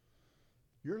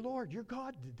 Your Lord, your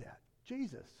God did that.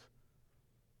 Jesus.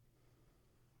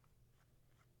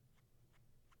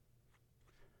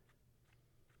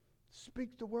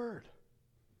 Speak the word,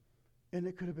 and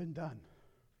it could have been done.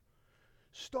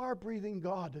 Star-breathing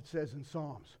God, it says in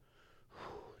Psalms.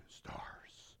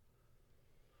 Stars.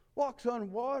 Walks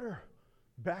on water.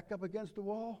 back up against the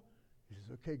wall. He says,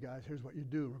 okay, guys, here's what you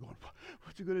do. We're going,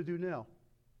 what's he going to do now?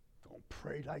 Don't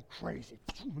pray like crazy.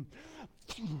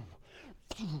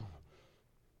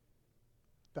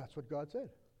 That's what God said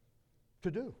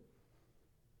to do.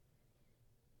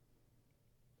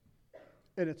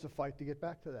 And it's a fight to get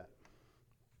back to that.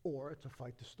 Or it's a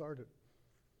fight to start it.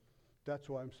 That's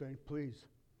why I'm saying, please,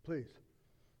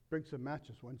 bring some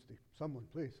matches Wednesday. Someone,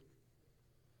 please.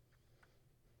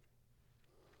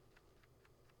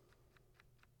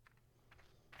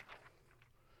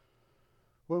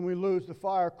 When we lose the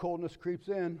fire, coldness creeps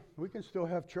in. We can still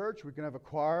have church. We can have a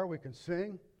choir. We can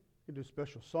sing. We can do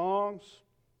special songs.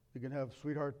 We can have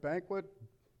sweetheart banquet,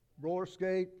 roller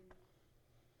skate,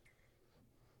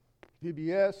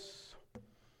 VBS,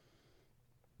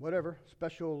 whatever,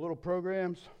 special little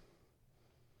programs.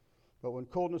 But when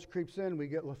coldness creeps in, we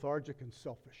get lethargic and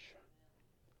selfish.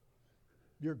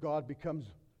 Your God becomes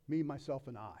me, myself,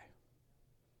 and I.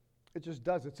 It just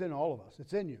does. It's in all of us.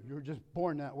 It's in you. You're just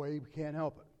born that way. We can't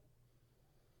help it.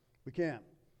 We can't.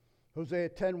 Hosea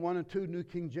 10:1 and 2, New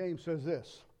King James says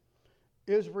this.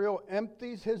 Israel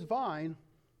empties his vine,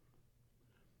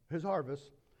 his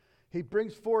harvest. He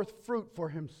brings forth fruit for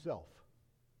himself.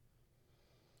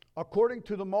 According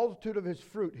to the multitude of his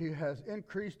fruit, he has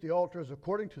increased the altars.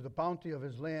 According to the bounty of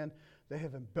his land, they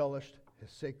have embellished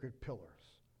his sacred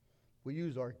pillars. We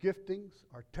use our giftings,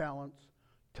 our talents,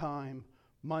 time,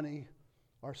 money,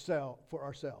 for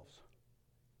ourselves.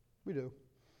 We do.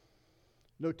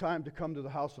 No time to come to the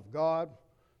house of God.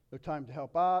 No time to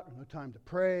help out. No time to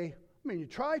pray. I mean, you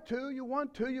try to, you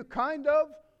want to, you kind of.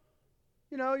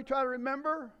 You know, you try to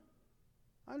remember.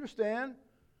 I understand.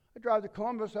 I drive to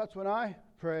Columbus, that's when I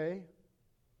pray.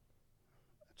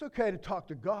 It's okay to talk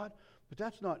to God, but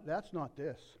that's not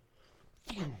this.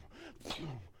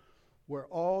 Where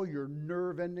all your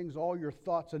nerve endings, all your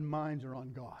thoughts and minds are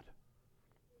on God.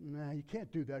 Nah, you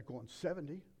can't do that going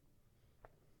 70.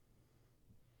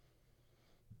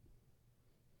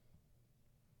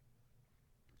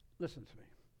 Listen to me.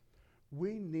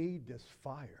 We need this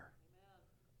fire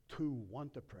to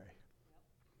want to pray.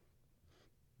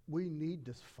 We need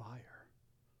this fire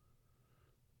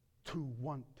to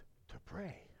want to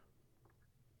pray.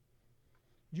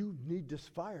 You need this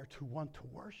fire to want to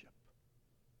worship.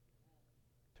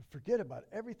 To forget about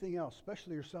everything else,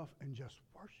 especially yourself, and just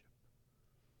worship.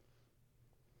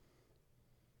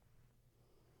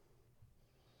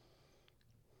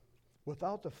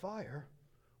 Without the fire,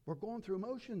 we're going through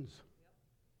emotions.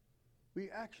 We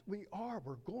are.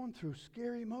 We're going through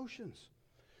scary emotions.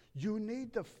 You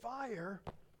need the fire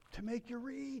to make you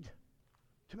read,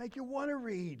 to make you want to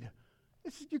read.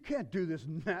 You can't do this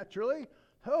naturally.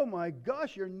 Oh my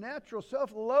gosh, your natural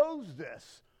self loathes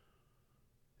this.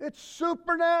 It's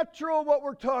supernatural what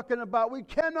we're talking about. We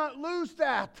cannot lose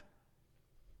that.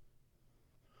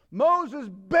 Moses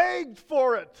begged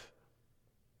for it.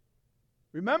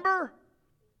 Remember?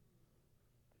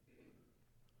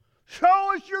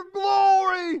 Show us your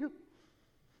glory.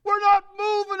 We're not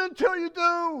moving until you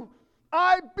do.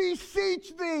 I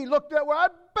beseech thee. Look that way. I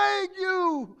beg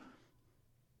you.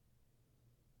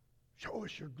 Show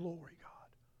us your glory, God.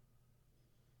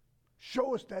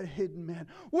 Show us that hidden man.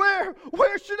 Where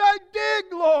should I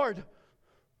dig, Lord?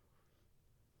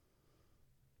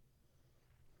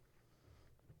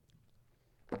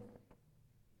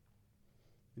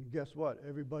 And guess what?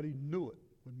 Everybody knew it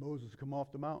when Moses came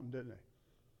off the mountain, didn't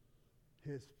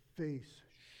they? His face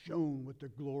shone with the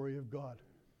glory of God.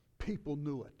 People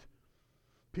knew it.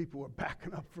 People were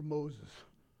backing up for Moses.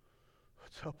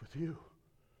 What's up with you?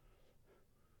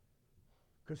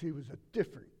 Because he was a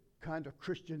different kind of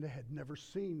Christian they had never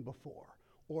seen before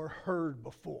or heard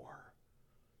before.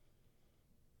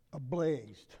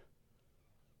 Ablazed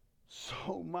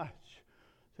so much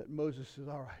that Moses says,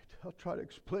 all right, I'll try to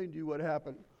explain to you what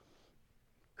happened.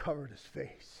 Covered his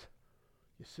face.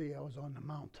 You see, I was on the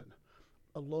mountain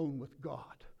alone with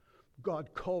God. God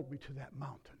called me to that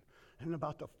mountain. And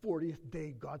about the 40th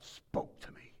day, God spoke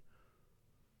to me.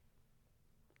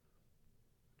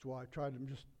 That's why I tried to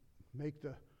just make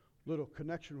the little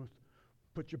connection with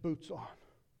put your boots on.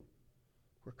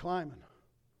 We're climbing.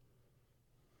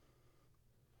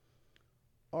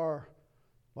 A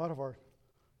lot of our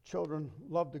children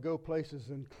love to go places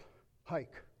and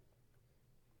hike.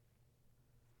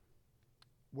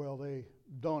 Well, they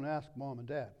don't ask mom and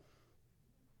dad.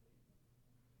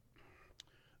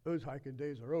 Those hiking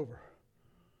days are over.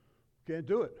 Can't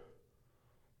do it.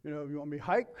 You know, if you want me to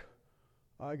hike,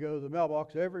 I go to the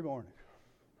mailbox every morning.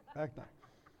 Back night.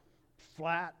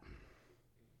 Flat.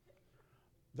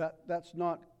 That's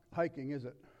not hiking, is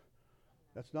it?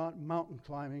 That's not mountain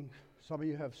climbing. Some of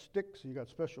you have sticks and you got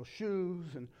special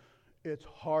shoes, and it's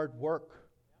hard work.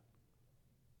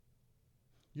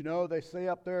 You know, they say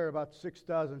up there about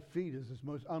 6,000 feet is this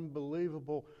most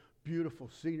unbelievable, beautiful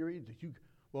scenery that you,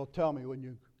 well, tell me when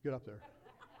you get up there.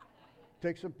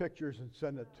 Take some pictures and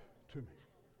send it to me.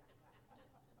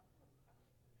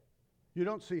 You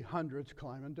don't see hundreds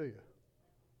climbing, do you?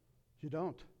 You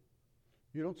don't.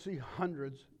 You don't see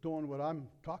hundreds doing what I'm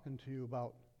talking to you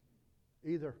about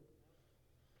either.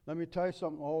 Let me tell you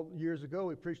something. All years ago,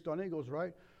 we preached on eagles,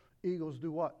 right? Eagles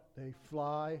do what? They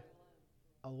fly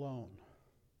alone.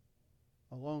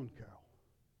 Alone, Carol.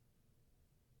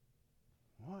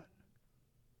 What?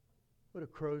 What do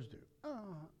crows do?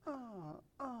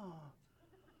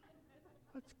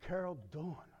 What's Carol doing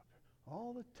up there?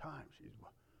 All the time she's,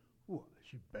 what, is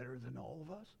she better than all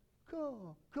of us?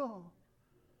 Go, go.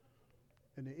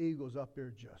 And the eagle's up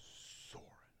there just soaring.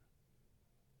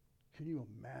 Can you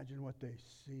imagine what they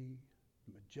see?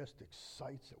 The majestic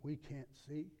sights that we can't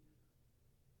see?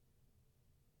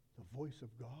 The voice of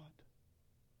God?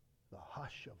 The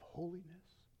hush of holiness?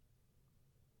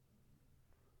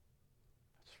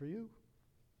 That's for you.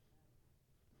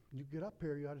 You get up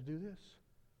here, you ought to do this.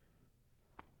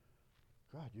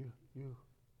 God, you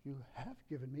have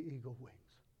given me eagle wings.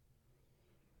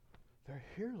 They're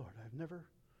here, Lord. I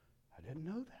didn't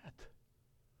know that.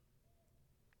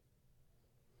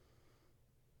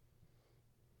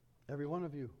 Every one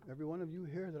of you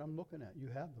here that I'm looking at, you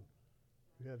have them.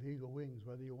 You have eagle wings,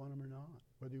 whether you want them or not,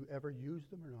 whether you ever use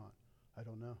them or not. I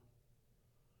don't know.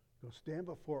 You'll stand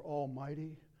before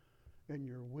Almighty and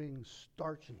your wings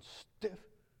starch and stiff.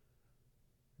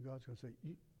 God's going to say,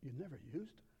 you never used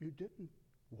them? You didn't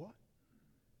what?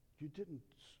 You didn't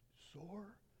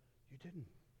soar? You didn't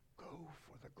go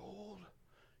for the gold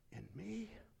in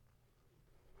me?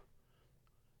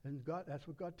 And God, that's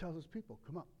what God tells his people.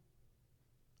 Come up.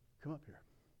 Come up here.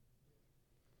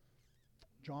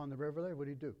 John the Revelator, what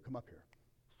did he do? Come up here.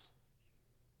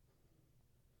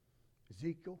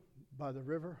 Ezekiel, by the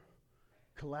river,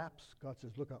 collapsed. God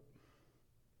says, look up.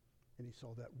 And he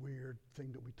saw that weird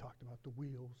thing that we talked about, the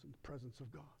wheels and the presence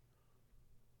of God.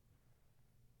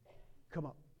 Come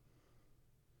up.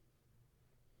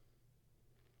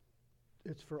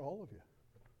 It's for all of you.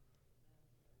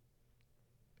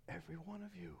 Every one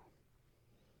of you.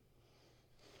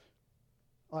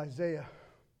 Isaiah,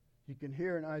 you can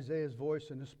hear in Isaiah's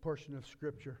voice in this portion of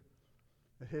Scripture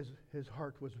that his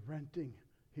heart was renting.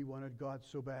 He wanted God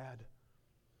so bad.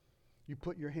 You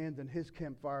put your hand in his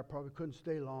campfire, probably couldn't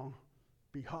stay long.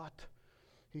 Be hot.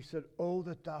 He said, oh,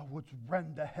 that thou wouldst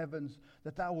rend the heavens,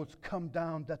 that thou wouldst come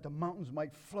down, that the mountains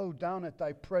might flow down at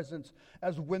thy presence,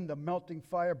 as when the melting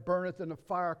fire burneth and the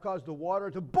fire caused the water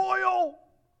to boil.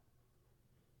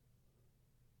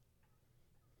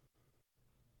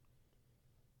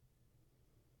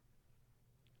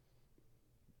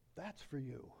 That's for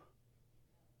you.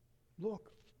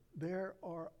 Look, there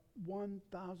are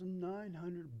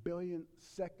 1,900 billion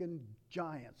second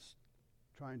giants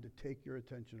trying to take your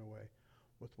attention away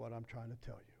with what I'm trying to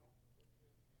tell you.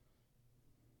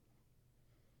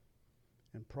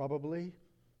 And probably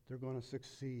they're going to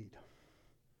succeed.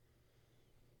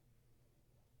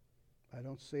 I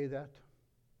don't say that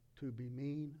to be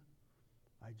mean.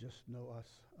 I just know us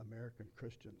American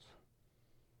Christians.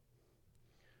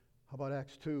 How about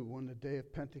Acts 2? When the day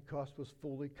of Pentecost was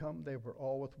fully come, they were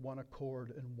all with one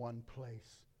accord in one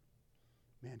place.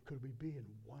 Man, could we be in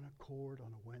one accord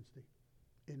on a Wednesday?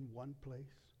 In one place?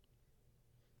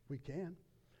 We can.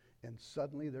 And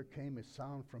suddenly there came a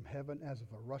sound from heaven as of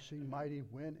a rushing mighty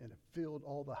wind, and it filled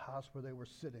all the house where they were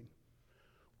sitting.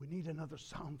 We need another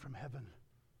sound from heaven.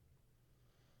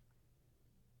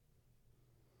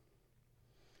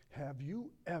 Have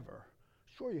you ever,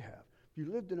 sure you have, if you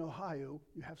lived in Ohio,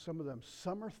 you have some of them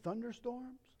summer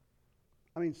thunderstorms.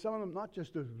 I mean, some of them, not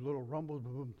just those little rumbles,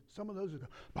 boom, some of those go,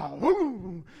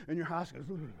 boom, and your house goes,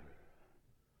 boom.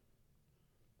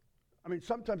 I mean,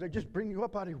 sometimes they just bring you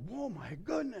up out of, oh my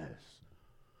goodness,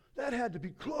 that had to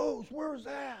be close. Where's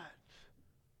that?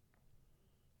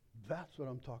 That's what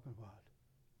I'm talking about.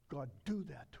 God, do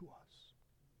that to us.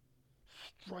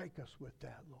 Strike us with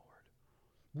that, Lord.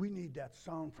 We need that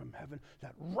sound from heaven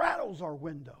that rattles our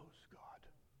windows, God.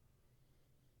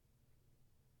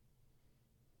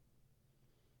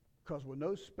 Because when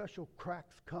those special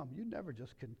cracks come, you never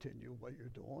just continue what you're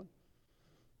doing.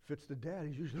 If it's the dad,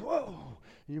 he's usually, whoa!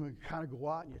 And you kind of go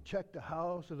out and you check the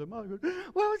house, or the mother goes,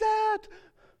 what was that?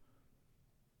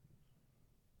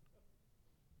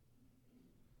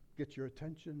 Get your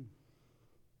attention.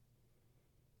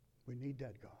 We need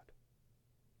that, God.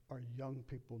 Our young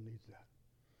people need that.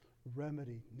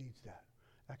 Remedy needs that.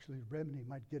 Actually, remedy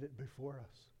might get it before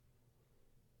us.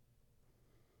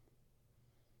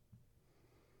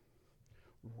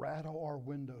 Rattle our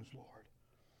windows, Lord.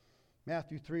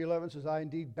 Matthew 3:11 says, I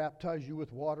indeed baptize you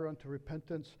with water unto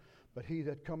repentance, but he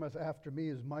that cometh after me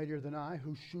is mightier than I,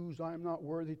 whose shoes I am not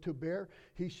worthy to bear.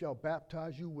 He shall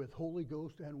baptize you with Holy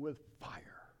Ghost and with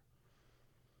fire.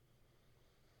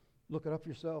 Look it up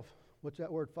yourself. What's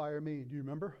that word fire mean? Do you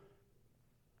remember?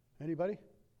 Anybody? It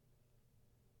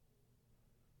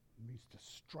means to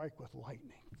strike with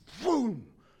lightning. Boom!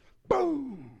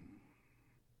 Boom!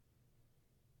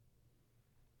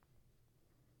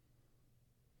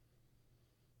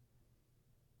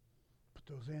 Put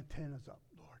those antennas up.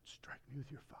 Lord, strike me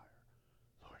with your fire.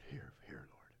 Lord, here,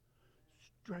 Lord.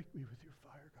 Strike me with your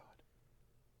fire, God.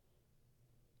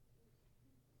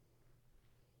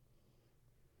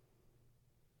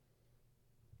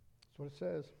 That's what it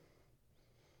says.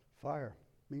 Fire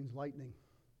means lightning.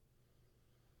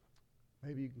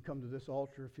 Maybe you can come to this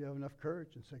altar if you have enough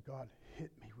courage and say, God,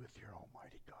 hit me with your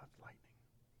almighty God's lightning.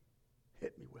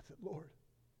 Hit me with it, Lord.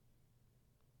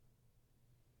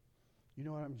 You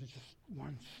know what? I'm just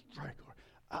one strike, Lord.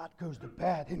 Out goes the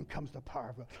bad, in comes the power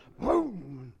of God.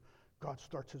 Boom! God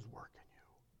starts his work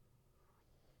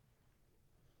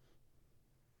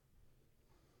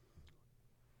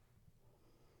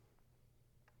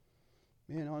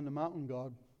in you. Man, on the mountain,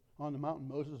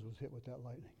 Moses was hit with that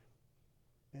lightning.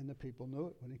 And the people knew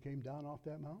it when he came down off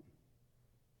that mountain.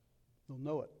 They'll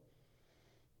know it.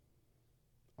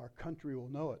 Our country will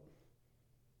know it.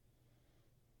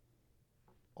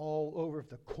 All over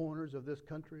the corners of this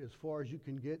country, as far as you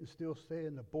can get and still stay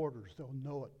in the borders, they'll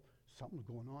know it. Something's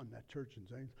going on in that church in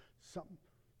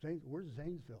Zanesville. Where's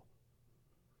Zanesville?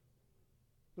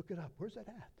 Look it up. Where's that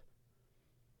at?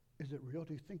 Is it real?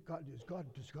 Do you think God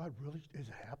really, is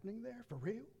it happening there for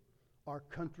real? Our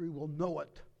country will know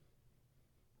it.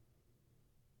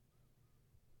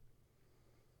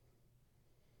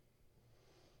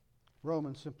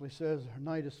 Romans simply says, our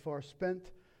night is far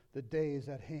spent, the day is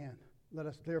at hand. Let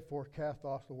us therefore cast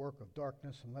off the work of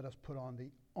darkness and let us put on the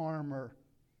armor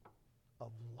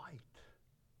of light.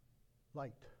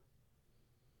 Light.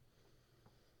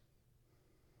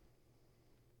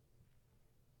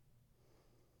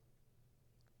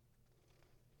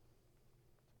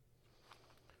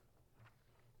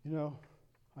 You know,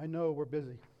 I know we're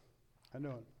busy. I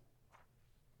know it.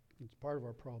 It's part of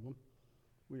our problem.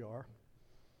 We are.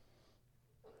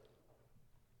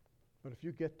 But if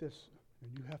you get this,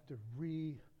 and you have to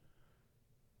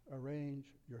rearrange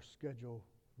your schedule,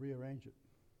 rearrange it.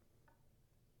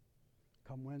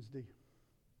 Come Wednesday,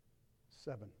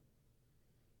 7.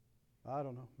 I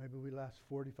don't know, maybe we last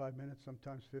 45 minutes,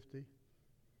 sometimes 50,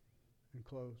 and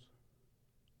close.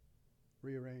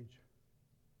 Rearrange.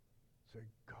 Say,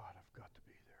 God, I've got to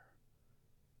be there.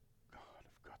 God,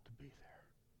 I've got to be there.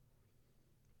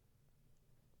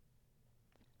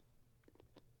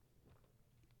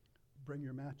 Bring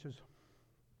your matches.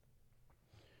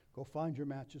 Go find your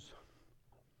matches.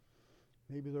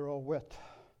 Maybe they're all wet.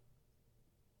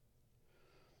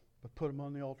 But put them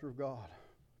on the altar of God.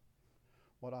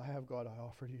 What I have, God, I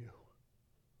offer to you.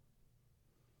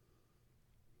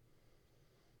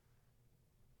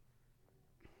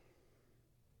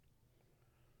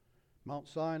 Mount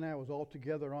Sinai was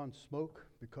altogether on smoke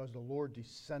because the Lord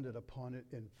descended upon it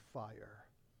in fire.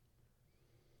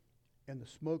 And the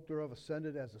smoke thereof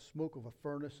ascended as the smoke of a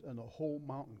furnace, and the whole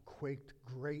mountain quaked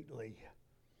greatly.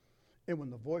 And when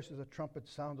the voice of the trumpet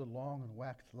sounded long and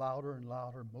waxed louder and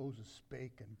louder, Moses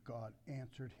spake, and God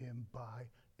answered him by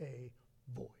a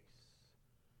voice.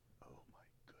 Oh my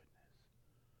goodness.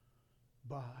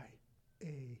 By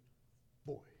a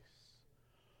voice.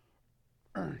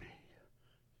 Ernie.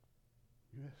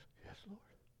 Yes, Lord.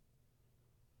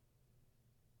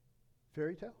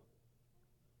 Fairy tale?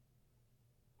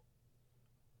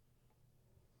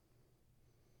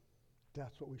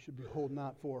 That's what we should be holding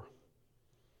out for.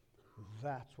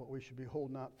 That's what we should be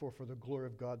holding out for the glory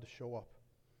of God to show up.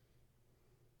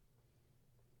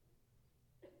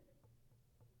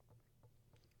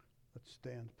 Let's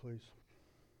stand, please.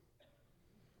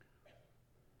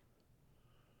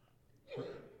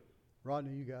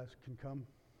 Rodney, you guys can come.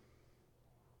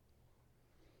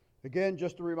 Again,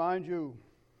 just to remind you,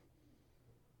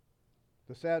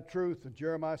 the sad truth in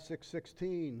Jeremiah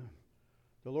 6:16,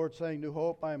 the Lord saying, New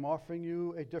Hope, I am offering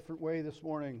you a different way this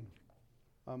morning.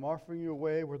 I'm offering you a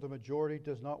way where the majority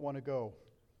does not want to go.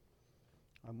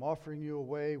 I'm offering you a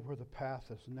way where the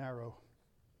path is narrow.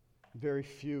 Very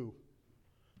few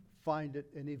find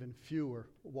it, and even fewer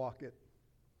walk it.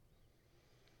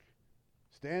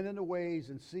 Stand in the ways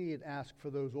and see and ask for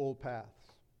those old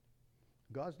paths.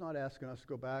 God's not asking us to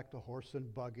go back to horse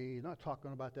and buggy. He's not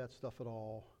talking about that stuff at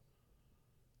all.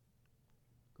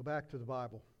 Go back to the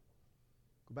Bible.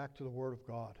 Go back to the Word of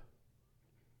God.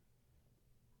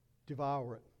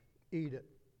 Devour it. Eat it.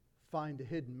 Find the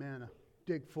hidden manna.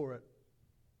 Dig for it.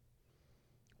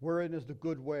 Wherein is the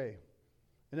good way.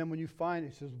 And then when you find it,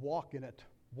 he says, walk in it.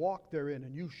 Walk therein,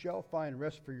 and you shall find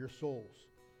rest for your souls.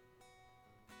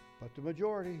 But the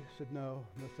majority said, no,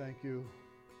 thank you.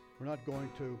 We're not going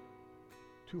to.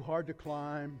 Too hard to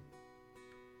climb.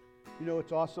 You know,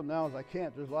 what's awesome now is I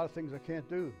can't. There's a lot of things I can't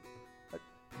do.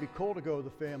 It'd be cool to go with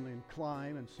the family and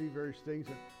climb and see various things.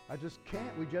 And I just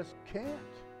can't. We just can't.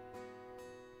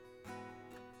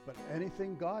 But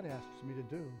anything God asks me to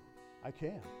do, I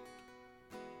can.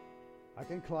 I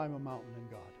can climb a mountain in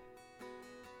God.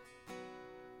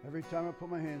 Every time I put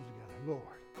my hands together,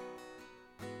 Lord,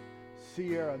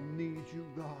 Sierra needs you,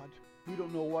 God. We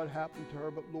don't know what happened to her,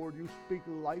 but Lord, you speak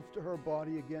life to her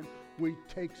body again. We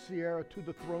take Sierra to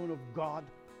the throne of God.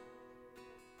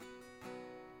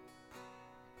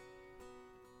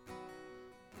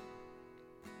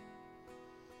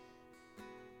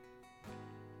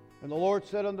 And the Lord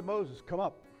said unto Moses, come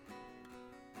up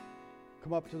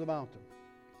to the mountain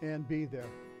and be there.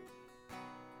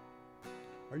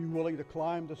 Are you willing to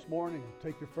climb this morning and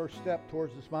take your first step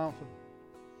towards this mountain?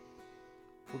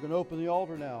 We're going to open the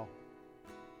altar now.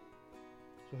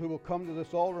 So who will come to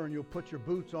this altar and you'll put your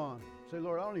boots on. Say,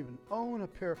 Lord, I don't even own a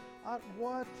pair.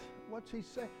 What? What's he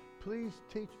say? Please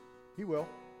teach. He will.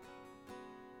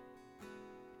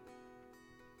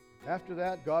 After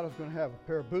that, God is going to have a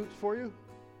pair of boots for you.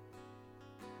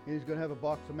 And he's going to have a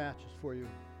box of matches for you.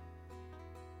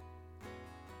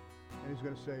 And he's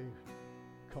going to say,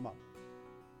 come up.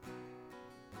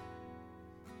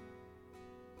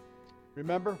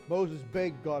 Remember, Moses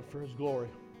begged God for his glory.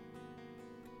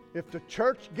 If the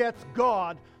church gets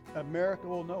God, America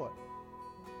will know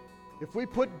it. If we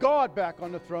put God back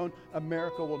on the throne,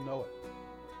 America will know it.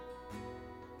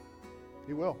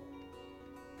 He will.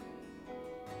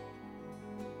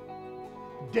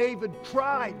 David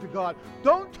cried to God,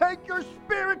 don't take your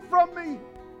spirit from me.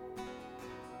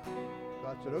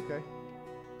 God said, okay,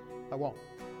 I won't.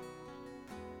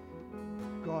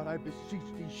 God, I beseech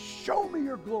thee, show me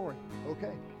your glory.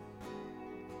 Okay,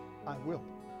 I will.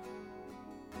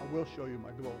 I will show you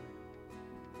my glory.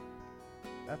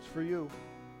 That's for you.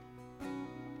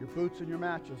 Your boots and your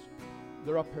matches,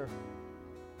 they're up here.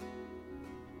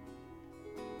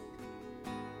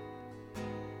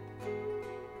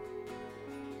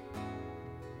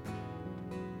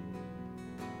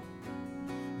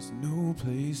 There's no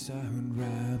place I would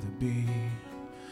rather be